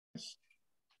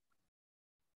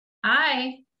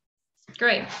Hi,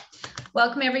 great.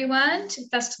 Welcome everyone to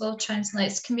Festival of Chimes and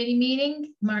Lights Committee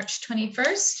meeting, March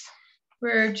 21st.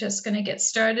 We're just going to get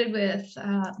started with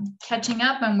catching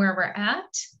up on where we're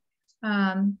at.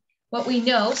 What we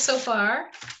know so far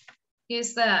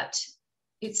is that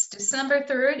it's December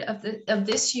 3rd of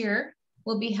this year.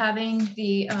 We'll be having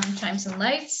the Chimes and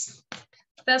Lights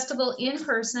Festival in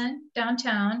person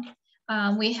downtown.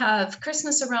 We have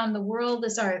Christmas around the world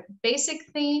as our basic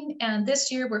theme, and this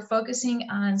year we're focusing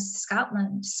on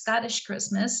Scotland, Scottish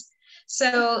Christmas.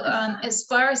 So as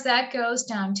far as that goes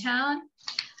downtown,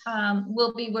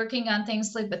 we'll be working on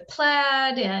things like with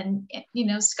plaid and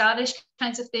Scottish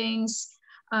kinds of things.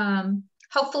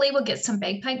 Hopefully we'll get some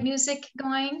bagpipe music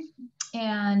going,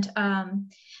 and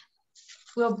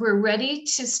we're ready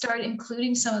to start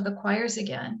including some of the choirs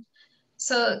again.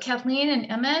 So Kathleen and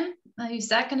Emma, is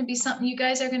that going to be something you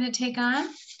guys are going to take on?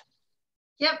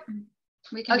 Yep,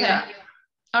 we can do that.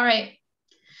 All right.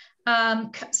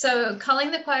 So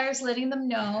calling the choirs, letting them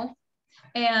know,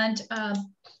 and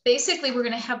basically we're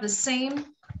going to have the same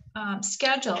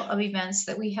schedule of events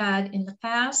that we had in the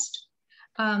past.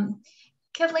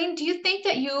 Kathleen, do you think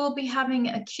that you will be having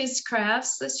a kids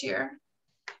crafts this year?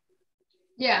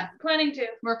 Yeah, planning to.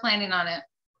 We're planning on it.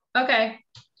 Okay,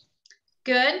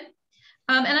 good.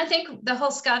 And I think the whole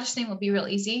Scottish thing will be real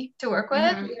easy to work with.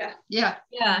 Mm-hmm. Yeah,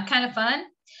 kind of fun.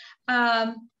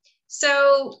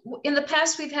 So in the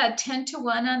past, we've had 10 to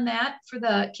 1 on that for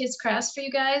the kids crafts for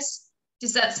you guys.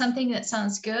 Is that something that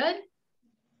sounds good?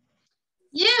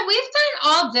 Yeah, we've done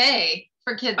all day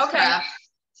for kids crafts.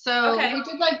 So we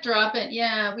did like drop it.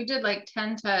 Yeah, we did like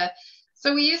 10 to,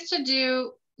 so we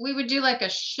would do like a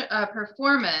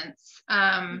performance.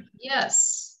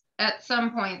 Yes. At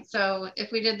some point. So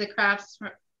if we did the crafts,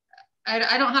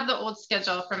 I don't have the old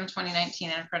schedule from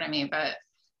 2019 in front of me, but.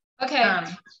 Okay.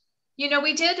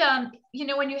 We did,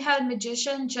 when you had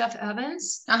magician Jeff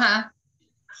Evans,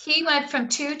 he went from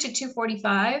 2 to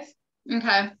 2:45.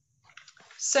 Okay.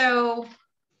 So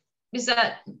is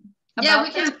that? Yeah,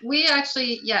 we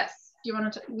actually, yes. Do you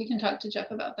want to, we can talk to Jeff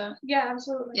about that. Yeah,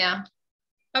 absolutely. Yeah.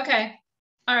 Okay.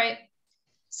 All right.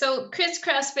 So kids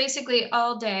crafts basically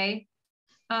all day.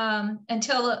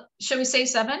 Until, shall we say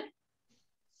 7?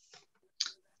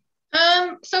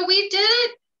 So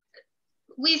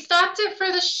we stopped it for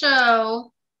the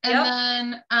show, and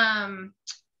then I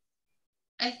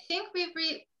think we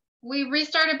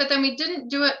restarted, but then we didn't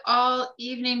do it all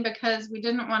evening because we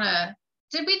didn't want to.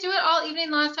 Did we do it all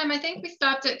evening last time? I think we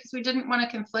stopped it because we didn't want to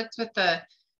conflict with the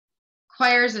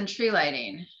choirs and tree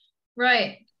lighting.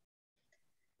 Right.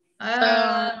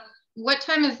 So what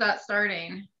time is that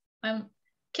starting?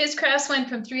 Kids crafts went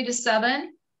from 3 to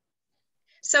 7.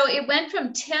 So it went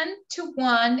from 10 to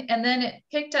 1, and then it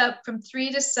picked up from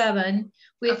 3 to 7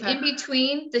 with in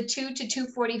between the 2 to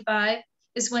 2:45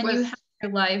 is when you have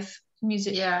your live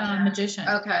music magician.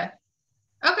 Okay.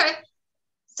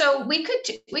 So we could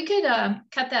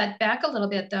cut that back a little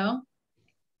bit though.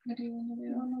 What do you want to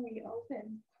do? When we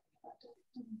open.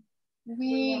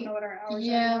 We don't know what our hours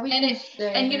are.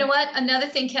 And you know what? Another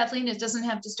thing, Kathleen, it doesn't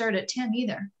have to start at 10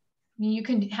 either. I mean, you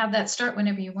can have that start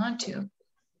whenever you want to,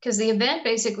 because the event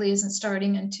basically isn't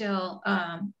starting until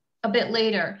a bit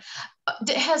later.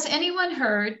 Has anyone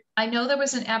heard? I know there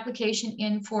was an application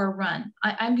in for a run.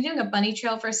 I'm doing a bunny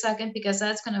trail for a second because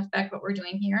that's going to affect what we're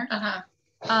doing here.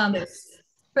 Yes.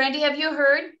 Brandy, have you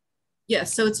heard?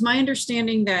 Yes. So it's my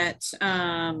understanding that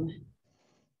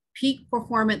Peak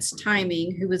Performance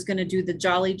Timing, who was going to do the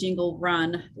Jolly Jingle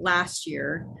run last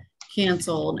year,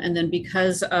 canceled, and then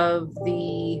because of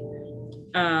the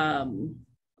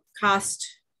cost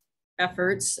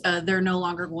efforts, they're no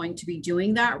longer going to be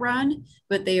doing that run,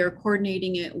 but they are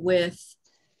coordinating it with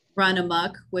Run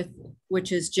Amok,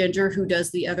 which is Ginger, who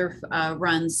does the other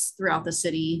runs throughout the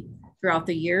city throughout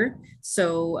the year.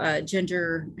 So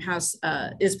Ginger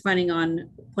is planning on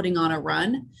putting on a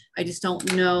run. I just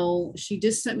don't know. She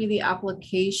just sent me the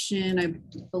application, I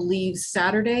believe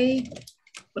Saturday,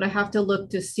 but I have to look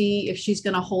to see if she's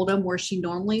going to hold them where she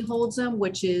normally holds them,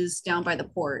 which is down by the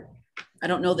port. I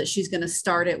don't know that she's going to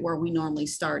start it where we normally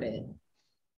start it.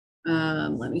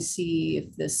 Let me see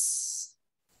if this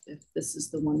is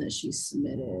the one that she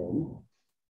submitted.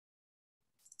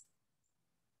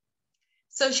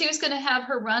 So she was going to have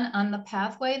her run on the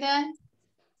pathway then?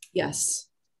 Yes.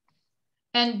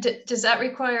 And does that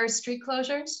require street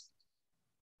closures?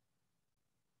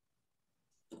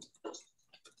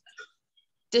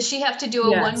 Does she have to do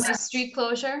a one-way street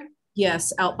closure?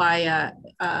 Yes, out by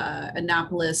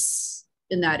Annapolis,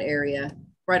 in that area,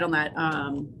 right on that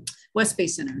West Bay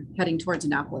Center, heading towards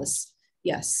Annapolis.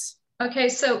 Yes. Okay,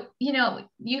 so, you know,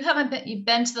 you've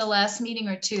been to the last meeting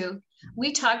or two.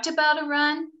 We talked about a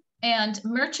run, and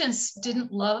merchants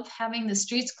didn't love having the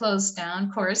streets closed down.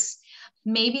 Of course,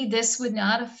 maybe this would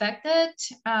not affect it.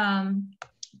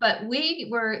 But we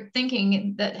were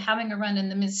thinking that having a run in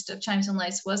the midst of Chimes and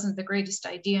Lights wasn't the greatest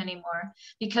idea anymore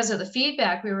because of the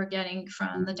feedback we were getting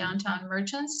from the downtown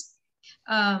merchants.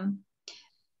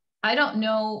 I don't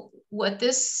know what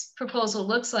this proposal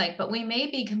looks like, but we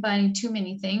may be combining too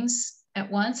many things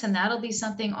at once, and that'll be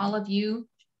something all of you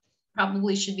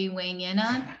probably should be weighing in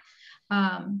on.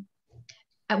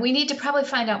 And we need to probably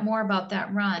find out more about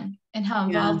that run and how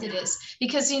involved it is.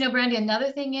 Because, you know, Brandy,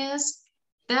 another thing is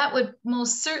that would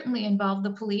most certainly involve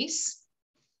the police.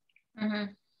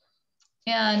 Mm-hmm.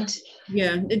 And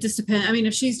yeah, it just depends. I mean,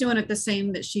 if she's doing it the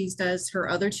same that she does her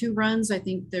other two runs, I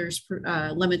think there's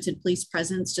limited police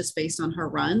presence just based on her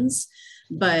runs.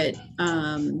 But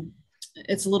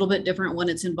it's a little bit different when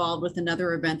it's involved with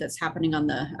another event that's happening on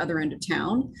the other end of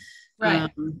town. Right.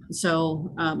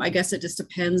 So I guess it just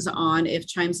depends on if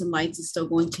Chimes and Lights is still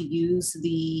going to use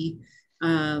the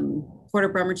Port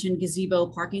of Bremerton gazebo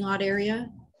parking lot area.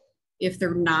 If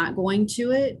they're not going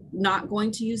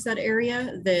to use that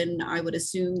area, then I would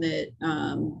assume that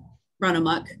Run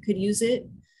Amok could use it.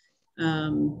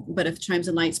 But if Chimes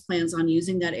and Lights plans on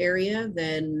using that area,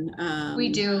 then we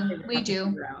do.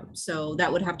 So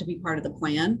that would have to be part of the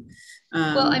plan.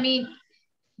 Well, I mean,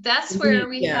 that's where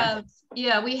we have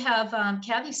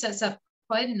Kathy sets up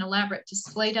quite an elaborate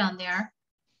display down there.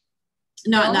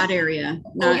 Not in that area.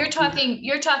 You're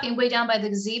talking way down by the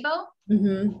gazebo?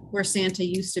 Mm-hmm. Where Santa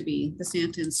used to be, the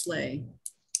Santa and sleigh.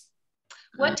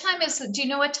 What time do you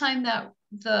know what time that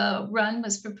the run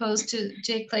was proposed to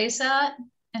take place at,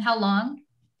 and how long?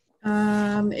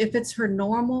 If it's her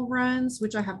normal runs,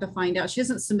 which I have to find out. She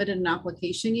hasn't submitted an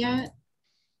application yet.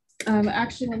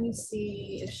 Actually, let me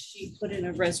see if she put in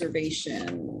a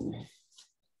reservation.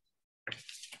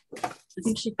 I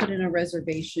think she put in a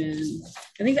reservation.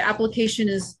 I think the application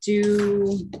is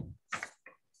due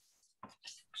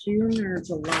June or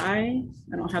July.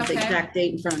 I don't have the exact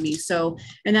date in front of me. So,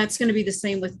 and that's going to be the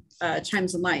same with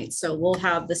Chimes and Lights. So we'll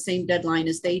have the same deadline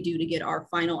as they do to get our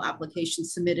final application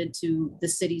submitted to the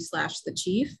city / the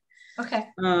chief. Okay.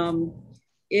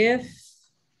 If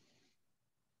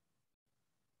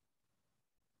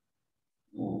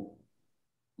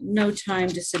no time,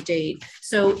 just a date.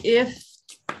 So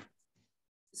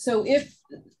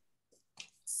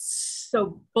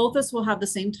both of us will have the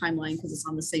same timeline because it's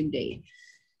on the same date.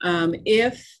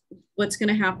 If what's going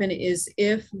to happen is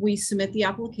if we submit the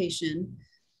application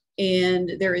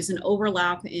and there is an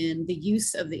overlap in the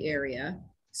use of the area,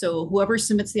 so whoever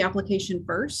submits the application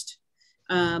first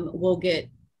will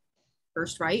get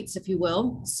first rights, if you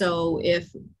will. So if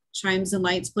Chimes and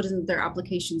Lights put in their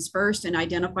applications first and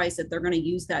identifies that they're going to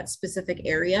use that specific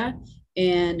area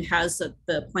and has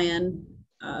the plan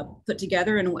put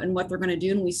together and what they're going to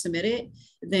do, and we submit it,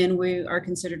 then we are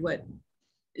considered what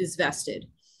is vested.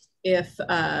 If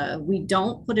we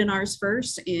don't put in ours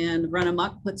first and Run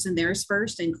Amok puts in theirs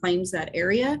first and claims that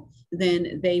area,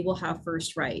 then they will have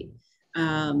first right.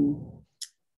 And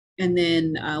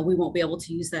then we won't be able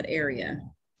to use that area.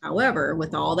 However,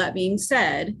 with all that being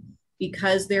said,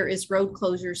 because there is road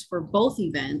closures for both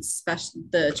events, especially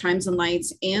the Chimes and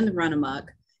Lights and the Run Amok,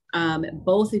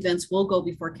 both events will go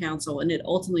before council, and it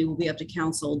ultimately will be up to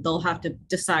council. They'll have to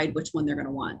decide which one they're going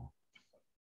to want.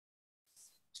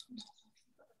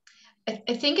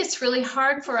 I think it's really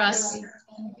hard for us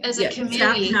as a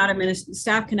committee.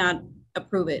 Staff cannot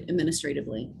approve it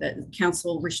administratively. That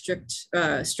council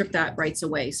strip that rights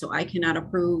away. So I cannot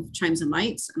approve Chimes and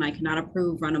Lights, and I cannot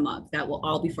approve Run Amok. That will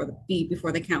all be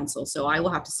before the council. So I will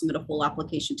have to submit a full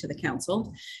application to the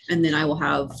council, and then I will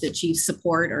have the chief's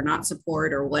support or not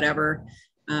support or whatever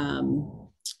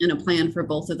in a plan for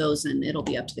both of those, and it'll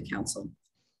be up to the council.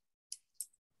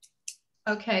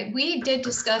 Okay, we did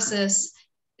discuss this.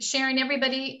 Sharon,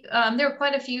 everybody, there were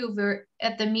quite a few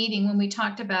at the meeting when we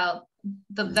talked about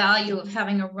the value of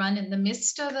having a run in the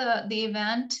midst of the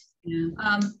event.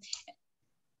 Yeah.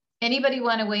 Anybody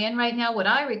want to weigh in right now? What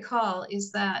I recall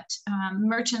is that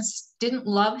merchants didn't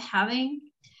love having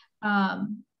the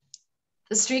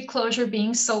street closure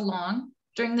being so long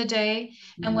during the day.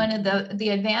 Mm-hmm. And one of the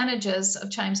advantages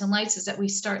of Chimes and Lights is that we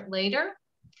start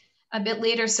a bit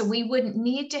later, so we wouldn't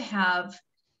need to have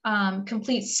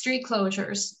complete street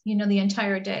closures, the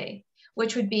entire day,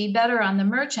 which would be better on the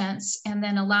merchants and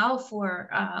then allow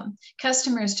for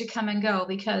customers to come and go,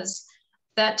 because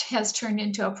that has turned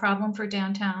into a problem for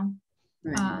downtown.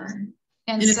 Right.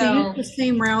 And so if they use the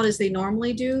same route as they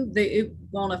normally do, it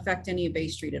won't affect any of Bay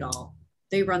Street at all.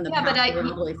 They run the yeah, path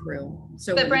all the way through.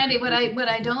 So, but Brandy, what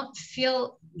I don't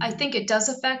feel, I think it does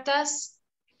affect us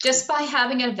just by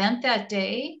having an event that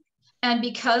day, and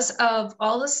because of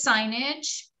all the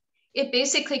signage, it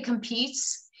basically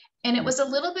competes. And it was a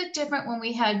little bit different when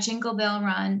we had Jingle Bell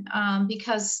Run,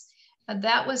 because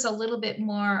that was a little bit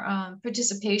more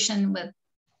participation with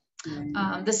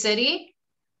the city.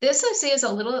 This I say is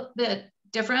a little bit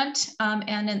different,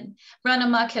 and Run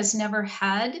Amok has never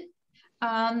had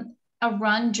a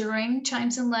run during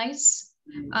Chimes and Lights.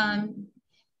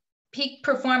 Peak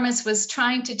Performance was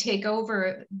trying to take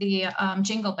over the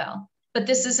Jingle Bell, but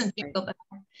this isn't Jingle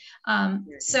Bell.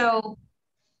 So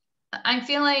I'm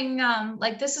feeling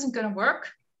like this isn't going to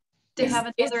work to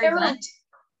have another event.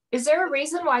 Is there a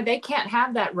reason why they can't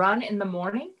have that run in the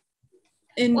morning?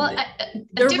 Well,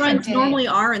 their runs normally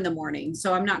are in the morning,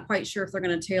 so I'm not quite sure if they're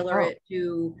going to tailor it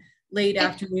to late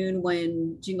afternoon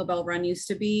when Jingle Bell Run used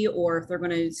to be, or if they're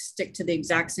going to stick to the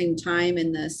exact same time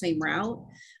in the same route.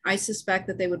 I suspect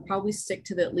that they would probably stick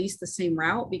to at least the same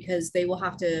route, because they will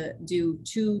have to do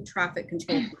 2 traffic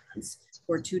control runs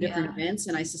for 2 different events,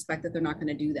 and I suspect that they're not going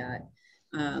to do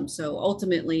that. So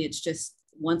ultimately, it's just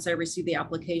once I receive the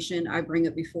application, I bring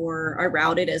it before, I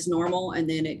route it as normal, and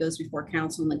then it goes before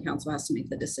council, and the council has to make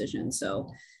the decision. So,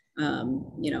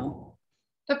 you know.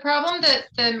 The problem that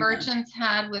the merchants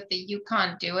had with the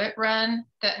Yukon Do It run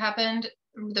that happened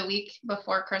the week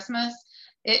before Christmas,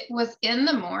 it was in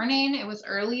the morning, it was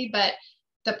early, but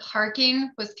the parking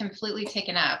was completely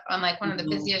taken up on like one of the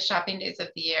busiest shopping days of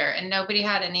the year, and nobody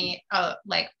had any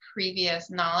like previous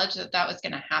knowledge that that was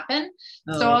going to happen.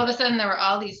 So all of a sudden there were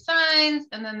all these signs,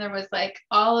 and then there was like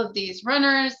all of these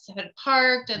runners had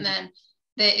parked, and then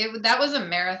that was a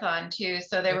marathon too,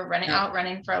 so they were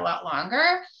running for a lot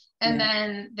longer, and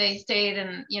then they stayed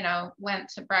and, you know, went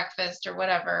to breakfast or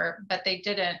whatever, but they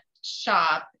didn't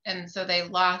shop, and so they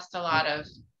lost a lot of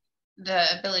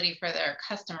the ability for their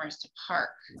customers to park.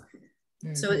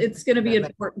 So it's going to be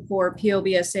important for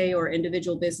POBSA or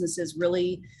individual businesses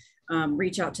really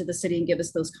reach out to the city and give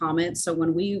us those comments. So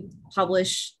when we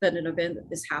publish that an event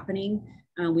is happening,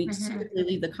 we typically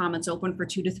leave the comments open for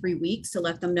 2 to 3 weeks to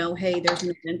let them know, hey, there's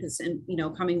an event that's in, you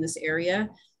know, coming this area.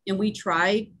 And we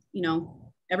try, you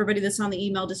know, everybody that's on the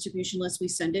email distribution list we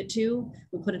send it to,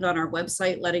 we put it on our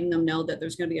website, letting them know that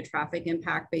there's going to be a traffic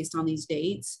impact based on these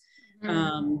dates.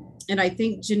 And I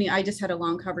think, Ginny, I just had a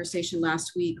long conversation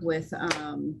last week with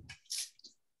her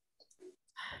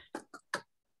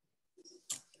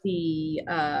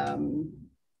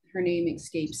name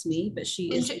escapes me, but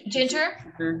she is Ginger.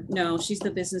 No, she's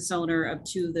the business owner of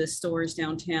 2 of the stores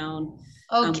downtown.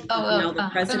 The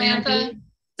president.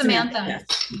 Samantha.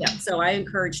 Yeah. So I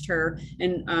encouraged her,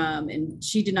 and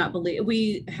she did not believe.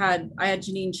 I had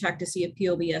Janine check to see if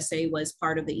POBSA was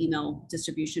part of the email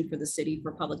distribution for the city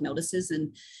for public notices,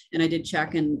 and I did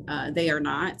check, and they are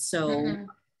not. So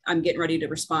I'm getting ready to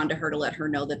respond to her to let her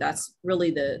know that that's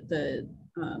really the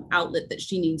outlet that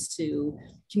she needs to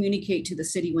communicate to the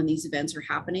city when these events are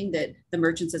happening, that the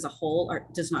merchants as a whole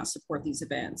does not support these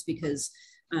events, because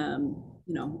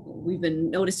you know, we've been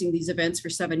noticing these events for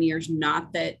 7 years,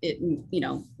 not that it, you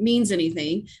know, means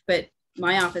anything, but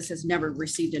my office has never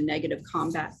received a negative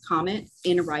comment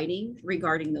in writing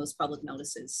regarding those public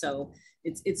notices. So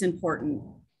it's important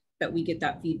that we get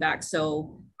that feedback,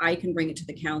 so I can bring it to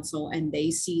the council and they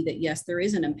see that, yes, there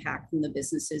is an impact from the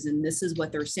businesses, and this is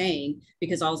what they're saying,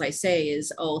 because all I say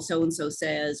is, oh, so-and-so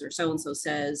says, or so-and-so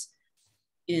says,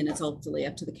 and it's ultimately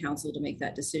up to the council to make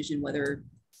that decision, whether,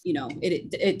 you know,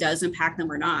 it does impact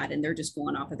them or not, and they're just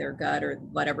going off of their gut or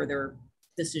whatever their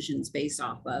decisions based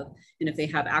off of. And if they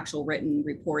have actual written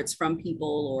reports from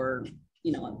people, or,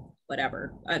 you know,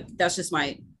 whatever, that's just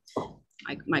my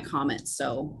comments.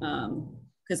 So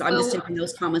because I'm just taking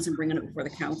those comments and bringing it before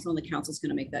the council, and the council's going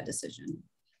to make that decision.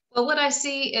 Well, what I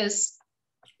see is,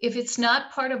 if it's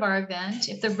not part of our event,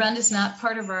 if the run is not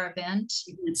part of our event,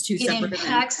 it's 2 separate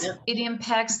events. It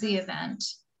impacts the event.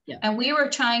 Yeah. And we were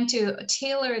trying to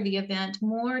tailor the event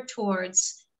more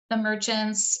towards the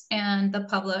merchants and the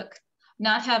public,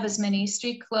 not have as many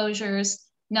street closures,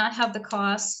 not have the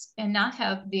costs, and not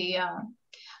have the,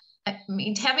 I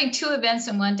mean, having 2 events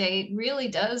in one day really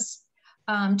does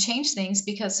change things,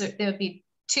 because there'll be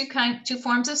 2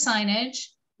 forms of signage.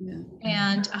 Yeah.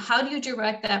 And how do you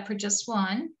direct that for just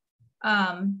one?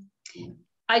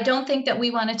 I don't think that we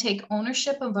want to take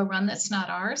ownership of a run that's not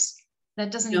ours. That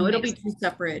doesn't. No, it'll be 2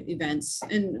 separate events,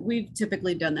 and we've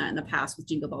typically done that in the past with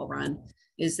Jingle Ball Run.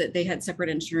 Is that they had separate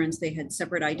insurance, they had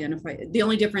separate identified. The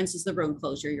only difference is the road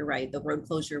closure. You're right. The road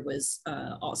closure was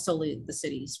solely the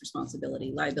city's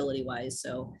responsibility, liability wise.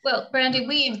 So. Well, Brandy,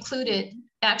 we included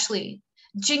actually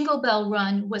Jingle Bell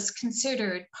Run was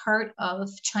considered part of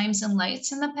Chimes and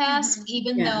Lights in the past,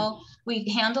 even though we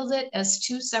handled it as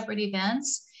two separate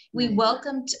events. We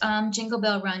welcomed Jingle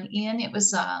Bell Run in. It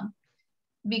was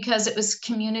because it was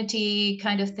community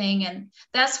kind of thing, and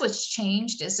that's what's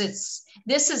changed.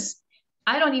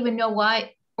 I don't even know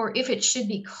why or if it should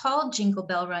be called Jingle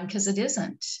Bell Run, because it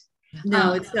isn't.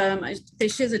 No, it's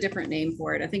she has a different name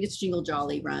for it. I think it's Jingle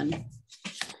Jolly Run.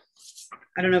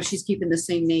 I don't know if she's keeping the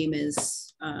same name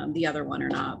as the other one or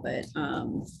not, but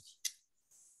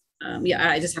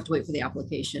yeah, I just have to wait for the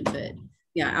application. But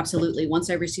yeah, absolutely. Once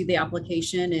I receive the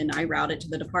application and I route it to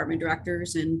the department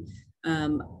directors, and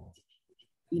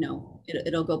you know,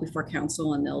 it'll go before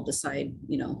council and they'll decide,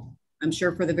 you know, I'm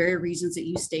sure for the very reasons that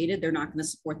you stated, they're not going to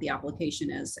support the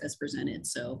application as presented.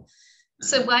 So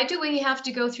why do we have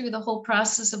to go through the whole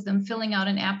process of them filling out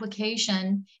an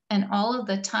application and all of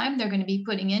the time they're going to be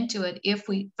putting into it if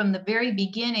we, from the very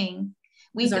beginning,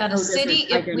 we've got a city,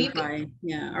 we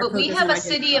have a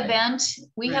city event.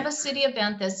 We have a city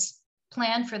event that's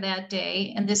planned for that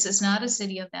day, and this is not a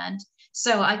city event.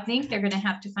 So I think they're going to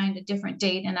have to find a different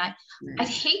date. And I'd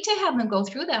hate to have them go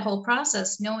through that whole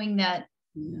process knowing that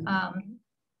I'm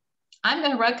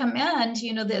going to recommend,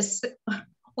 you know, this.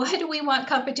 Why do we want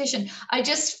competition? I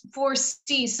just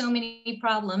foresee so many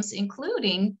problems,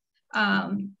 including,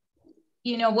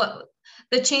 you know, what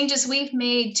the changes we've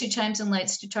made to Chimes and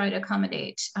Lights to try to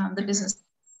accommodate the business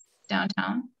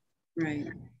downtown. Right.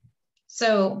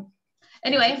 So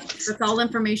anyway, that's all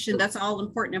information. That's all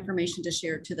important information to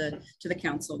share to the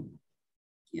council.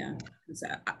 Yeah,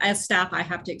 as staff, I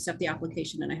have to accept the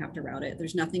application and I have to route it.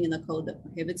 There's nothing in the code that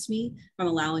prohibits me from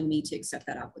allowing me to accept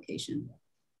that application.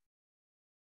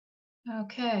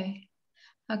 Okay.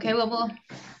 Well, we'll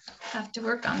have to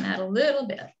work on that a little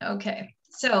bit. Okay.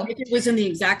 So if it was in the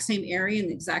exact same area and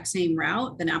the exact same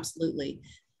route, then absolutely.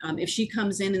 If she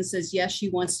comes in and says, yes, she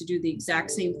wants to do the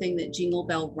exact same thing that Jingle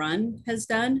Bell Run has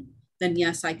done, then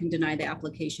yes, I can deny the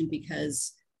application,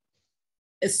 because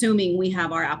assuming we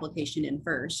have our application in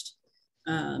first,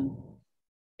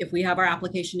 if we have our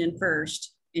application in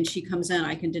first and she comes in,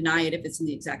 I can deny it if it's in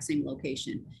the exact same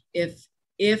location. If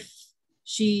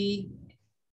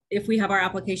we have our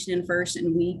application in first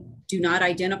and we do not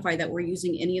identify that we're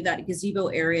using any of that gazebo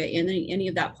area in any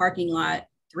of that parking lot,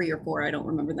 3 or 4, I don't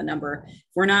remember the number. If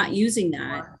we're not using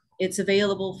that, it's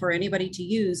available for anybody to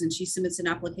use, and she submits an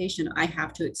application, I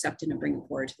have to accept it and bring it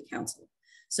forward to the council.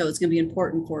 So it's going to be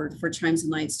important for Chimes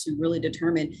and Lights to really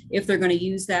determine if they're going to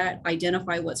use that,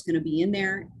 identify what's going to be in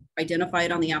there, identify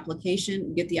it on the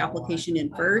application, get the application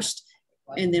in first,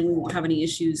 and then we won't have any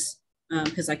issues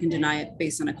because I can deny it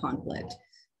based on a conflict.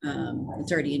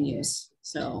 It's already in use.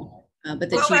 So, but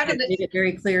the chief made it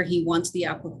very clear he wants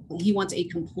a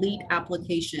complete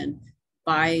application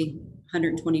by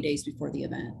 120 days before the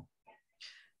event.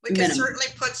 We can certainly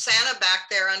put Santa back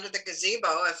there under the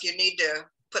gazebo if you need to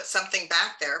put something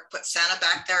back there. Put Santa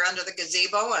back there under the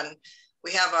gazebo, and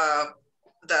we have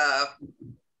the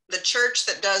church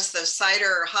that does the cider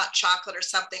or hot chocolate or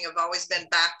something have always been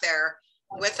back there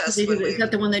with us. Is that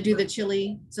the one that do the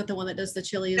chili? Is that the one that does the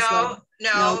chili as well?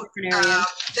 No.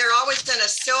 They're always in a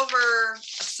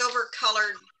silver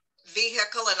colored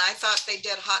vehicle, and I thought they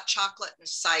did hot chocolate and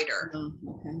cider. Oh,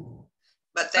 okay.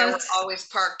 But they were always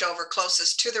parked over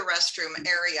closest to the restroom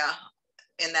area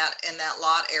in that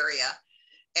lot area.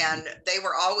 And they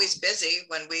were always busy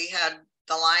when we had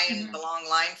the long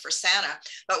line for Santa.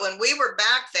 But when we were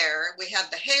back there, we had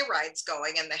the hay rides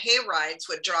going, and the hay rides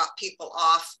would drop people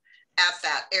off at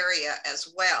that area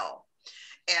as well.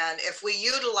 And if we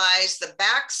utilize the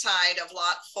back side of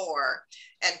lot 4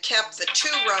 and kept the 2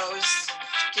 rows,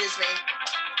 excuse me,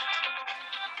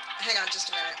 hang on just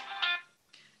a minute.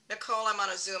 Nicole, I'm on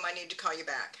a Zoom. I need to call you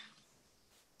back.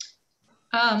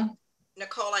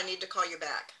 Nicole, I need to call you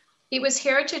back. It was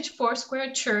Heritage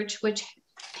Foursquare Church, which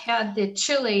had the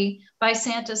chili by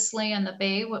Santa's sleigh on the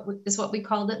bay, what we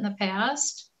called it in the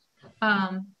past.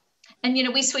 And, you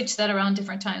know, we switched that around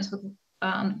different times with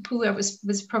whoever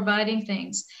was providing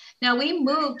things. Now we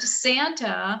moved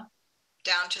Santa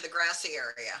down to the grassy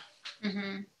area.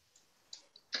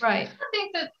 Mm-hmm. Right. I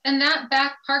think that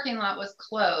back parking lot was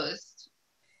closed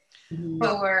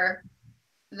for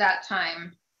that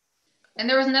time. And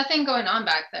there was nothing going on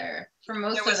back there for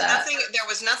most of that. There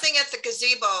was nothing at the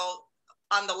gazebo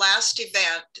on the last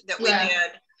event that we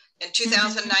did in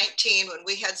 2019 when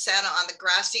we had Santa on the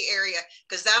grassy area,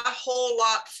 because that whole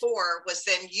lot 4 was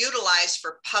then utilized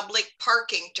for public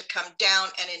parking to come down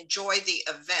and enjoy the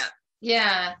event.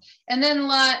 Yeah, and then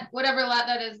whatever lot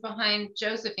that is behind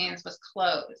Josephine's was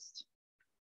closed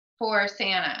for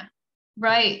Santa.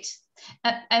 Right.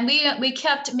 And we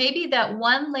kept maybe that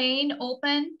one lane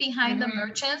open behind the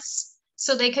merchants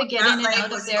so they could get in and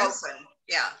out of there.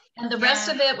 Yeah. And the rest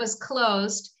of it was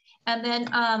closed. And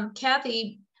then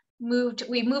Kathy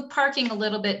we moved parking a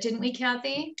little bit, didn't we,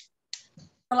 Kathy?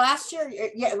 Last year,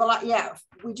 yeah,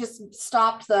 we just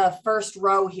stopped the first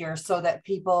row here so that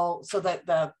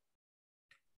the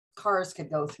cars could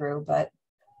go through, but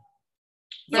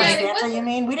you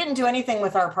mean we didn't do anything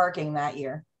with our parking that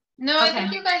year? No, I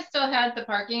think you guys still had the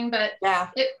parking, but yeah,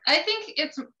 I think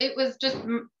it was just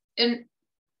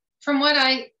from what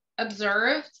I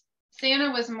observed,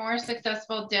 Santa was more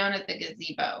successful down at the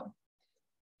gazebo.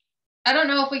 I don't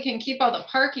know if we can keep all the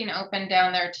parking open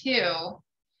down there too,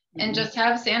 and just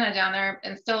have Santa down there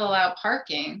and still allow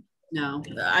parking. No,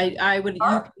 I would,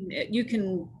 you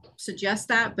can suggest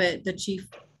that, but the chief,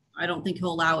 I don't think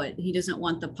he'll allow it. He doesn't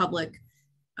want the public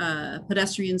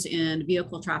pedestrians and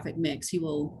vehicle traffic mix. He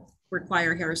will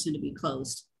require Harrison to be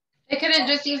closed. They couldn't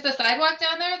just use the sidewalk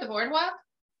down there, the boardwalk?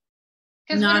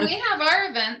 Because when we have our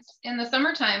events in the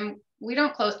summertime, we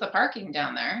don't close the parking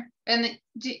down there. And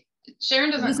Sharon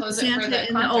doesn't close it for that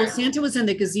concert. Santa was in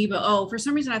the gazebo. Oh, for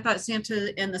some reason I thought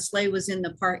Santa and the sleigh was in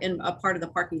the a part of the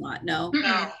parking lot. No,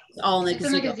 it's all in the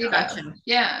gazebo. Gotcha.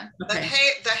 Yeah. Okay.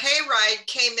 The hayride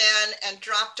came in and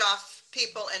dropped off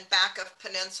people in back of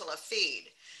Peninsula Feed.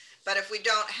 But if we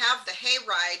don't have the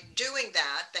hayride doing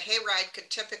that, the hayride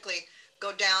could typically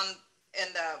go down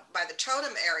by the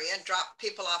totem area and drop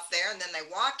people off there, and then they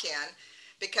walk in.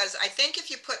 Because I think if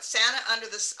you put Santa under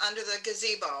the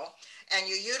gazebo and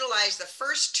you utilize the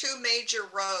first two major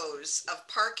rows of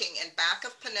parking in back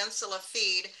of Peninsula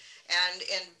Feed and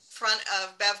in front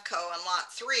of Bevco on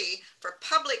lot 3 for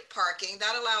public parking,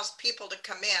 that allows people to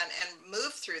come in and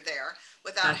move through there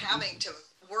without having to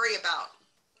worry about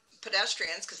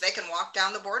pedestrians because they can walk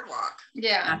down the boardwalk.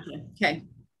 Yeah. Okay.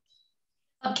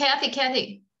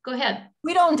 Kathy, go ahead.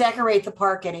 We don't decorate the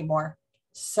park anymore.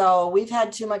 So we've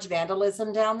had too much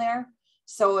vandalism down there.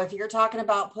 So if you're talking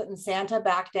about putting Santa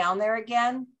back down there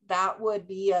again, that would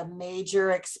be a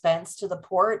major expense to the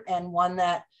port and one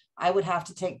that I would have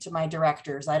to take to my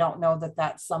directors. I don't know that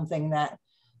that's something that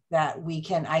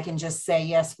I can just say,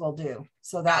 yes, we'll do.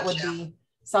 So that would be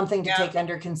something to take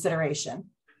under consideration.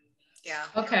 Yeah.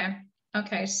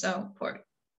 Okay. So port.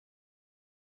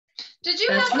 Did you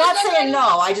have I'm not saying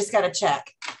no, I just got to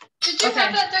check. Did you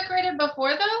have that decorated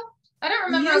before though? I don't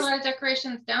remember a lot of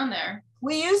decorations down there.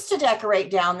 We used to decorate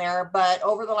down there, but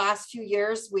over the last few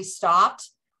years we stopped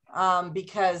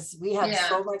because we had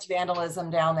so much vandalism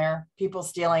down there, people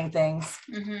stealing things.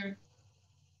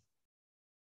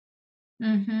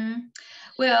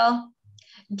 Well,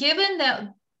 given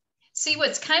that, see,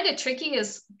 what's kind of tricky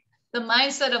is the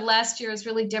mindset of last year is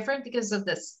really different because of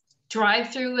this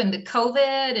drive-through and the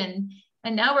COVID,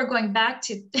 and now we're going back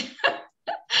to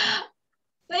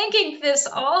thinking this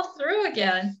all through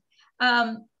again.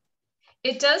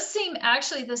 It does seem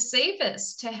actually the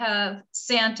safest to have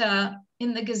Santa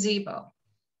in the gazebo.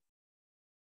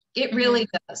 It really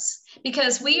does,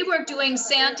 because we were doing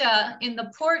Santa in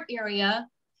the port area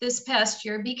this past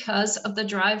year because of the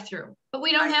drive-through, but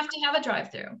we don't have to have a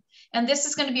drive-through. And this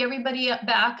is going to be everybody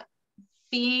back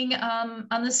being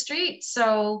on the street.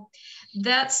 So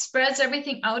that spreads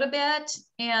everything out a bit,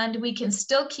 and we can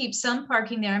still keep some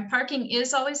parking there. And parking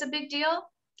is always a big deal.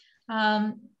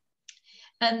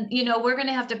 And, you know, we're going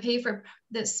to have to pay for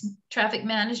this traffic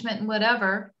management and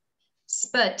whatever,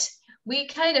 but we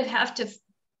kind of have to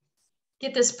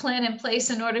get this plan in place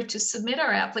in order to submit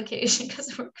our application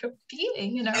because we're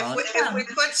competing, you know. If we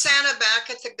put Santa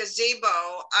back at the gazebo,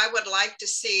 I would like to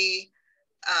see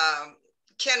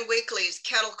Ken Weekly's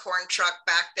kettle corn truck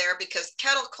back there, because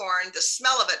kettle corn, the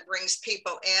smell of it brings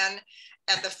people in,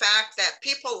 and the fact that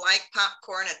people like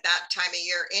popcorn at that time of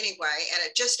year anyway, and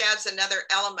it just adds another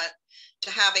element to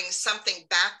having something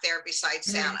back there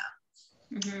besides Santa.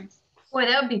 Boy,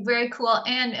 that would be very cool.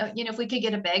 And you know, if we could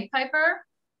get a bagpiper,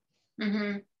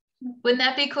 wouldn't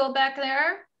that be cool back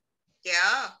there?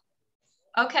 Yeah.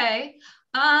 Okay.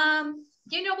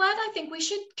 You know what? I think we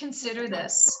should consider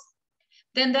this.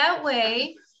 Then that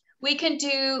way we can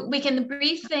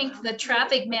rethink the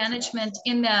traffic management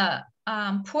in the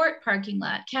port parking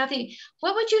lot. Kathy,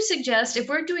 what would you suggest if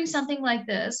we're doing something like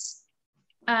this?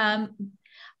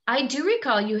 I do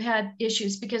recall you had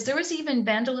issues because there was even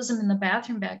vandalism in the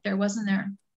bathroom back there, wasn't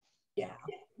there?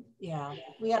 Yeah,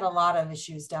 we had a lot of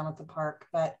issues down at the park,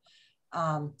 but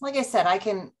like I said, I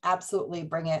can absolutely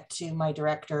bring it to my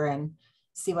director and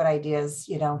see what ideas,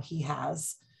 you know, he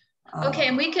has. Okay,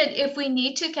 and we could, if we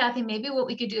need to, Kathy, maybe what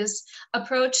we could do is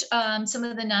approach some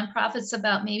of the nonprofits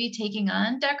about maybe taking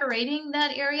on decorating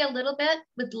that area a little bit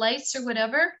with lights or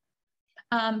whatever.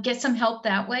 get some help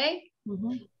that way.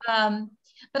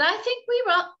 But I think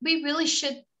we really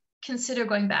should consider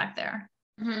going back there.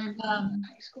 And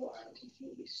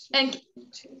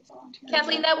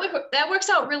Kathleen, that works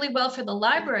out really well for the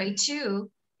library too,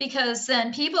 because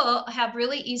then people have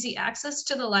really easy access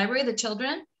to the library, the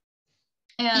children.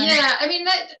 And yeah, I mean,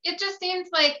 that it just seems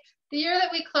like the year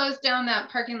that we closed down that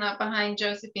parking lot behind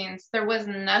Josephine's, there was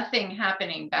nothing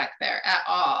happening back there at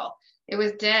all. It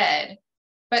was dead.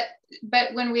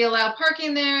 But when we allow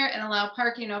parking there and allow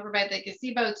parking over by the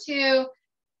gazebo too,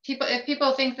 if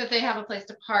people think that they have a place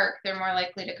to park, they're more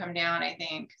likely to come down, I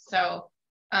think. So,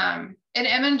 and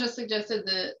Emin just suggested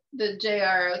the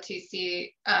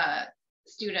JROTC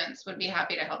students would be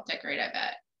happy to help decorate, I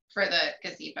bet, for the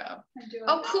gazebo.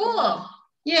 Oh, cool.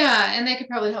 Yeah, and they could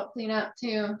probably help clean up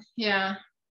too. Yeah.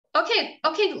 Okay,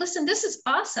 listen, this is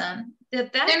awesome. We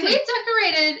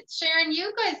decorated, Sharon,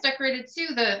 you guys decorated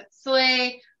too, the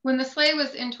sleigh. When the sleigh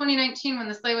was in 2019, when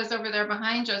the sleigh was over there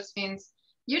behind Josephine's,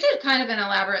 you did kind of an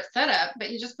elaborate setup,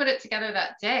 but you just put it together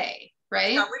that day,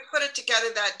 right? Yeah, we put it together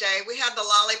that day. We had the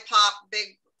lollipop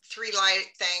big 3-light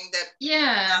thing that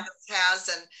has,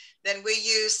 and then we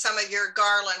used some of your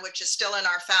garland, which is still in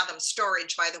our Fathom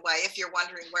storage, by the way, if you're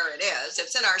wondering where it is.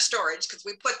 It's in our storage because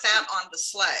we put that on the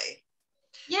sleigh.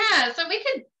 Yeah, so we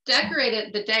could decorate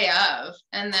it the day of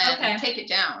and then take it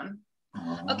down.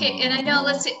 Okay, and I know,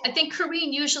 let's see, I think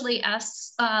Corinne usually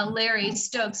asks Larry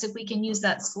Stokes if we can use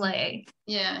that sleigh.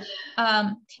 Yeah.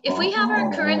 If we have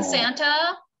our current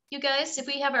Santa, you guys, if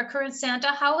we have our current Santa,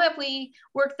 how have we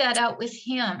worked that out with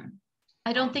him?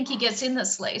 I don't think he gets in the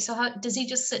sleigh. So how does he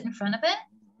just sit in front of it?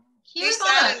 He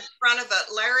sat in front of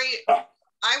it. Larry,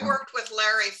 I worked with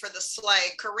Larry for the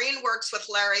sleigh. Corinne works with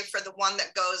Larry for the one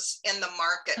that goes in the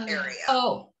market area.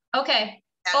 Oh, okay.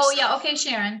 And oh, so yeah. Okay,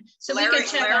 Sharon. So Larry, we can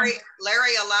check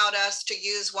Larry allowed us to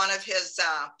use one of his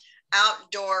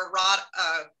outdoor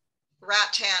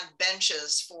rattan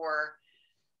benches for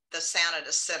the Santa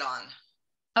to sit on.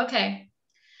 Okay.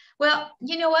 Well,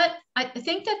 you know what? I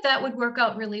think that would work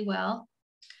out really well.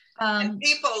 And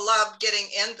people love getting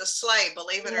in the sleigh,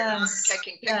 believe it or not,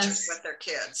 taking pictures with their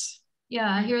kids. Yeah,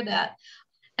 I hear that.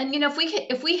 And you know,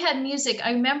 if we had music,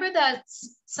 I remember that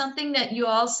something that you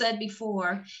all said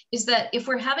before is that if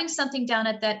we're having something down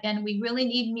at that end, we really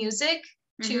need music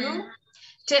too,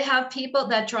 to have people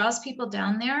that draws people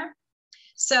down there.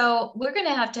 So we're going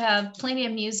to have plenty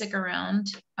of music around.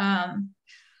 And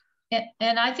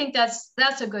I think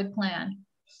that's a good plan.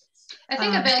 I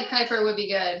think a bagpiper would be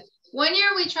good. One year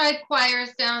we tried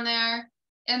choirs down there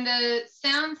and the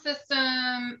sound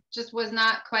system just was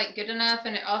not quite good enough.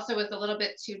 And it also was a little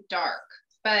bit too dark.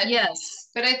 But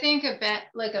but I think a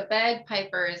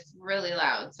bagpiper is really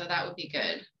loud. So that would be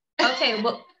good. Okay,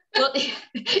 well,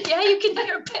 yeah, you can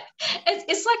hear,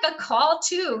 it's like a call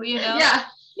too, you know? Yeah.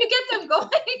 You get them going.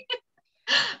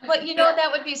 But you know,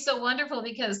 that would be so wonderful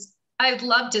because I'd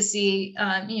love to see,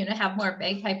 you know, have more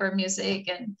bagpiper music.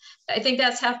 And I think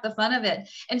that's half the fun of it.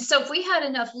 And so if we had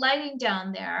enough lighting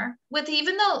down there with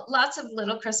even though lots of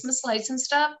little Christmas lights and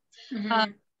stuff,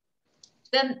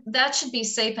 then that should be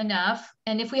safe enough.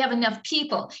 And if we have enough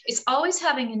people, it's always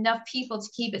having enough people to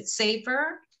keep it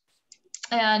safer.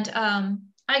 And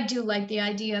I do like the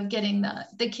idea of getting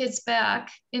the kids back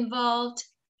involved,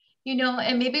 you know,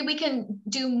 and maybe we can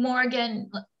do more again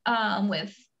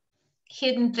with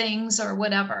hidden things or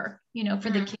whatever, you know, for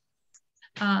the kids.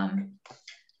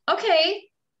 Okay,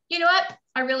 you know what?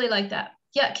 I really like that.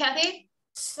 Yeah, Kathy?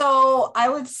 So I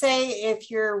would say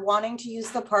if you're wanting to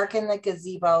use the park in the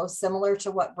gazebo, similar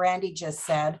to what Brandy just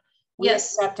said, we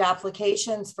accept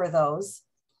applications for those.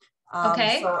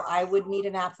 So I would need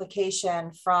an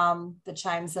application from the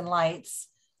Chimes and Lights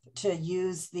to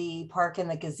use the park in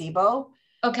the gazebo.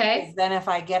 Okay. Because then if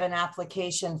I get an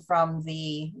application from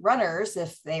the runners,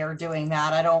 if they are doing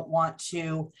that, I don't want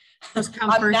to.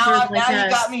 Now you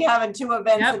got me having two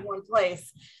events in one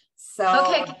place. So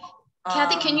okay,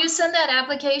 Kathy, can you send that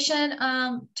application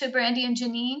to Brandy and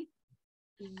Janine?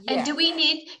 Yes. And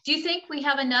do you think we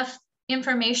have enough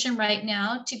information right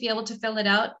now to be able to fill it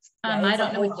out? I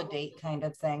don't know the date kind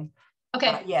of thing.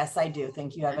 Okay. Yes, I do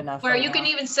think you have enough. Or you can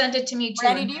even send it to me too.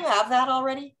 Brandy, do you have that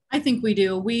already? I think we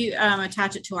do. We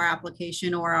attach it to our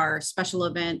application or our special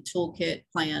event toolkit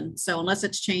plan. So unless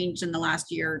it's changed in the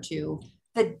last year or two.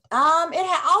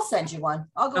 I'll send you one.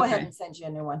 I'll go ahead and send you a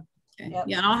new one. Okay. Yep.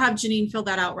 Yeah, and I'll have Janine fill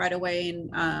that out right away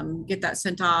and get that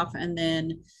sent off. And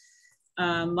then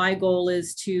my goal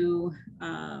is to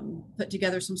put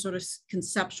together some sort of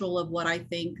conceptual of what I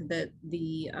think that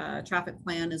the traffic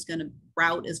plan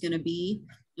route is going to be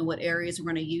and what areas we're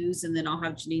going to use. And then I'll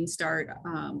have Janine start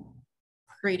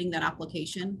creating that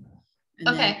application.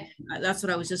 And okay. then, that's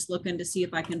what I was just looking to see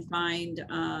if I can find.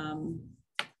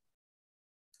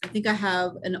 I think I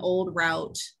have an old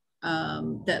route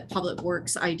that Public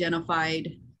Works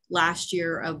identified last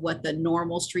year of what the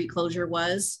normal street closure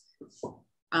was.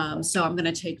 So I'm going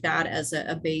to take that as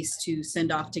a base to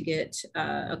send off to get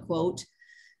a quote.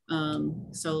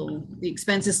 So the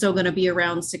expense is still going to be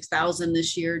around 6,000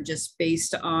 this year, just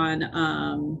based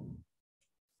on,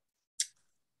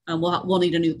 we'll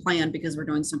need a new plan because we're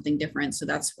doing something different. So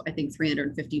that's, I think,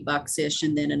 $350-ish,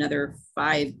 and then another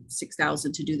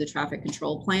 6,000 to do the traffic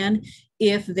control plan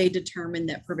if they determine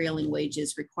that prevailing wage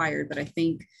is required. But I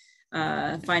think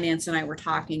finance and I were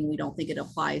talking, we don't think it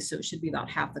applies, so it should be about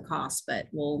half the cost, but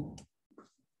we'll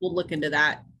look into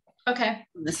that. Okay.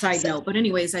 On the side note, but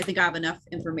anyways, I think I have enough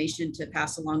information to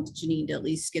pass along to Janine to at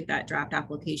least get that draft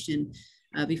application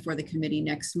before the committee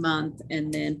next month,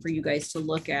 and then for you guys to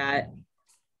look at.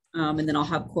 And then I'll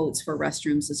have quotes for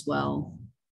restrooms as well.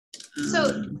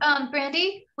 So,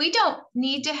 Brandy, we don't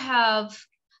need to have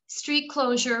street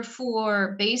closure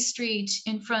for Bay Street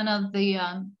in front of the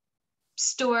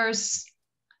stores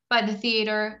by the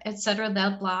theater, etc.,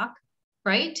 that block,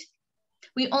 right?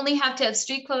 We only have to have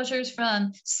street closures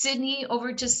from Sydney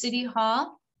over to City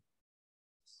Hall.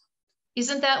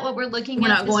 Isn't that what we're looking at? We're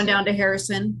not going down to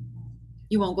Harrison.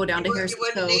 You won't go down to Harrison.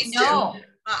 No.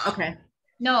 Okay.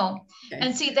 No. Okay.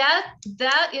 And see,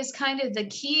 that is kind of the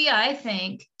key, I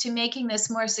think, to making this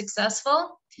more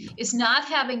successful, is not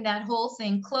having that whole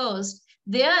thing closed.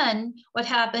 Then what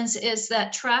happens is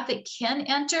that traffic can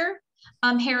enter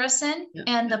Harrison,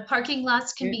 and the parking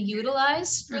lots can be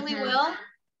utilized really well.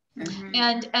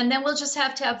 And then we'll just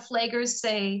have to have flaggers,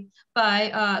 say,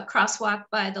 by crosswalk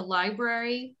by the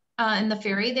library and the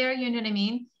ferry there, you know what I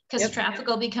mean? Because traffic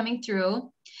will be coming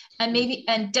through, and maybe,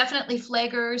 and definitely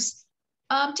flaggers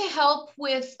to help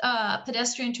with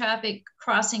pedestrian traffic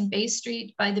crossing Bay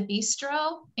Street by the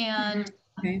bistro. And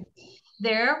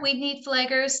there we need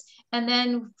flaggers, and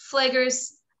then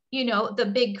flaggers, you know, the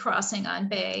big crossing on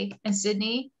Bay and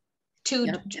Sydney to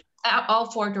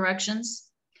all 4 directions.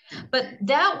 But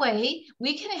that way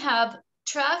we can have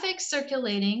traffic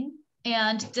circulating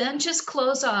and then just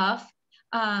close off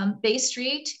Bay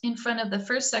Street in front of the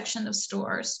first section of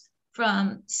stores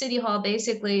from City Hall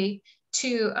basically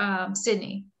to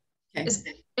Sydney. Okay.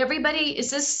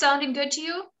 Is this sounding good to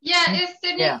you? Yeah,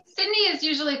 Sydney is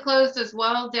usually closed as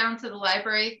well down to the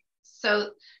library. So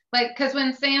like, because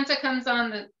when Santa comes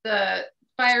on the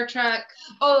fire truck,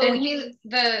 the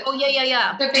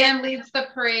band leads the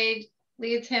parade,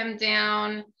 leads him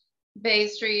down Bay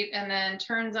Street, and then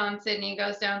turns on Sydney,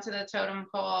 goes down to the totem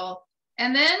pole.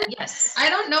 And then I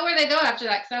don't know where they go after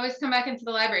that, because I always come back into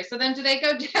the library. So then do they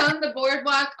go down the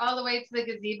boardwalk all the way to the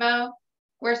gazebo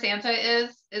where Santa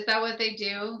is? Is that what they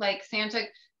do? Like Santa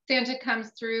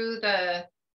comes through the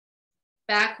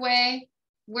back way?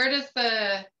 Where does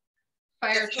the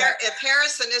fire truck? If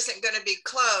Harrison isn't going to be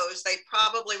closed, they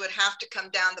probably would have to come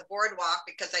down the boardwalk,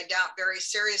 because I doubt very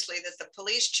seriously that the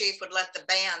police chief would let the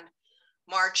band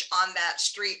march on that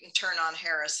street and turn on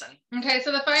Harrison. Okay,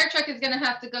 so the fire truck is going to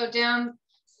have to go down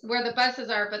where the buses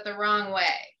are, but the wrong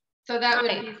way. So that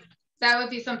would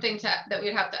be something that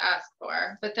we'd have to ask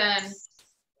for. But then,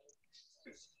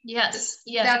 that's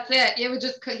it.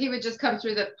 He would just come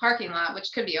through the parking lot,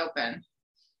 which could be open.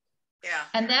 Yeah.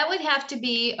 And that would have to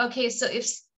be, okay, so if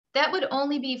that would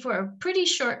only be for a pretty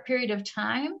short period of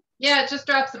time. Yeah, it just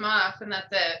drops them off and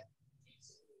that's it.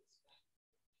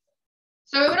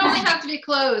 So it would only have to be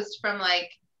closed from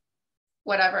like,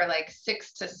 whatever, like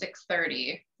 6 to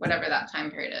 6:30, whatever that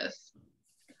time period is.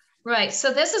 Right,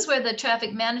 so this is where the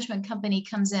traffic management company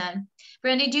comes in.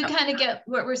 Brandy, do you kind of get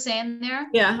what we're saying there?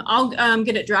 Yeah, I'll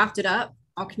get it drafted up.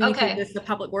 I'll communicate this to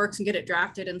Public Works and get it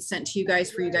drafted and sent to you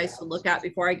guys for you guys to look at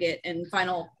before I get in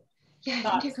final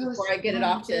thoughts, before I get it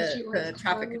off to the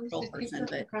traffic control person.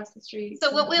 But across the street.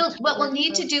 So what we'll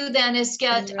need to do then is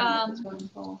get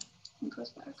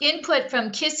input from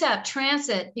Kitsap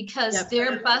Transit, because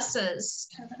their buses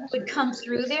would come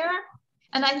through there.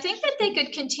 And I think that they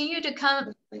could continue to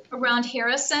come around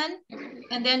Harrison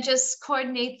and then just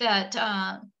coordinate that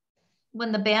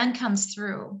when the band comes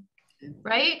through,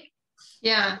 right?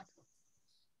 Yeah.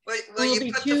 Will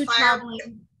you put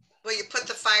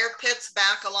the fire pits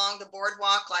back along the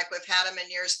boardwalk like we've had them in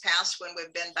years past when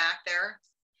we've been back there?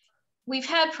 We've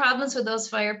had problems with those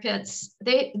fire pits.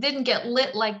 They didn't get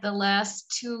lit like the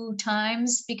last 2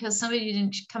 times because somebody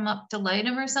didn't come up to light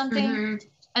them or something.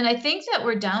 And I think that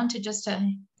we're down to just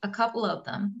a couple of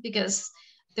them because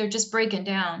they're just breaking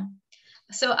down.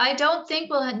 So I don't think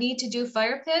we'll need to do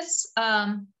fire pits.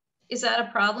 Is that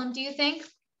a problem, do you think?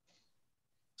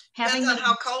 Depends on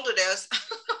how cold it is.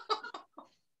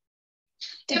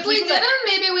 If we did them,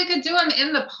 maybe we could do them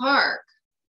in the park,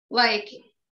 like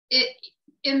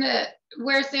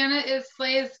where Santa is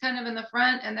sleighs kind of in the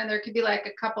front, and then there could be like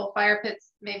a couple fire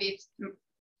pits maybe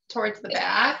towards the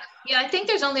back. Yeah, I think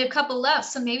there's only a couple left,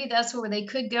 so maybe that's where they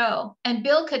could go. And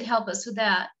Bill could help us with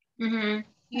that. Mm-hmm.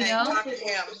 You know? Talk to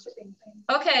him.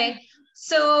 Okay,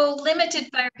 so limited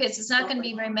fire pits. It's not going to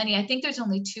be very many. I think there's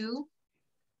only 2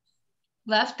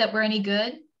 left that were any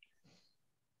good.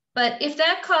 But if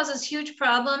that causes huge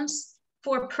problems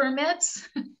for permits,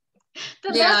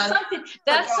 then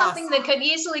that's something that could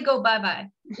easily go bye-bye.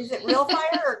 Is it real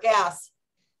fire or gas?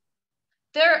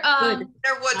 They're wood.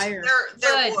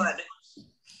 They're wood.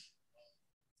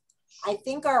 I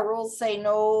think our rules say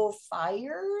no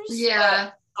fires.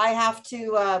 Yeah. I have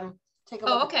to take a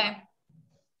look. Oh, okay.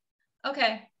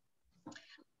 Okay.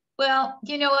 Well,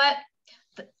 you know what?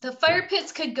 The fire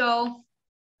pits could go.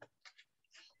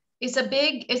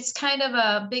 It's kind of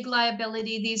a big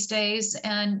liability these days.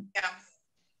 And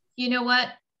you know what?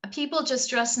 People just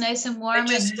dress nice and warm.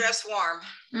 They just dress warm.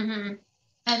 Mm-hmm.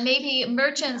 And maybe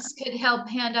merchants could help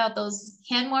hand out those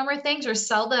hand warmer things or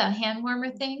sell the hand warmer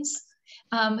things.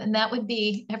 And that would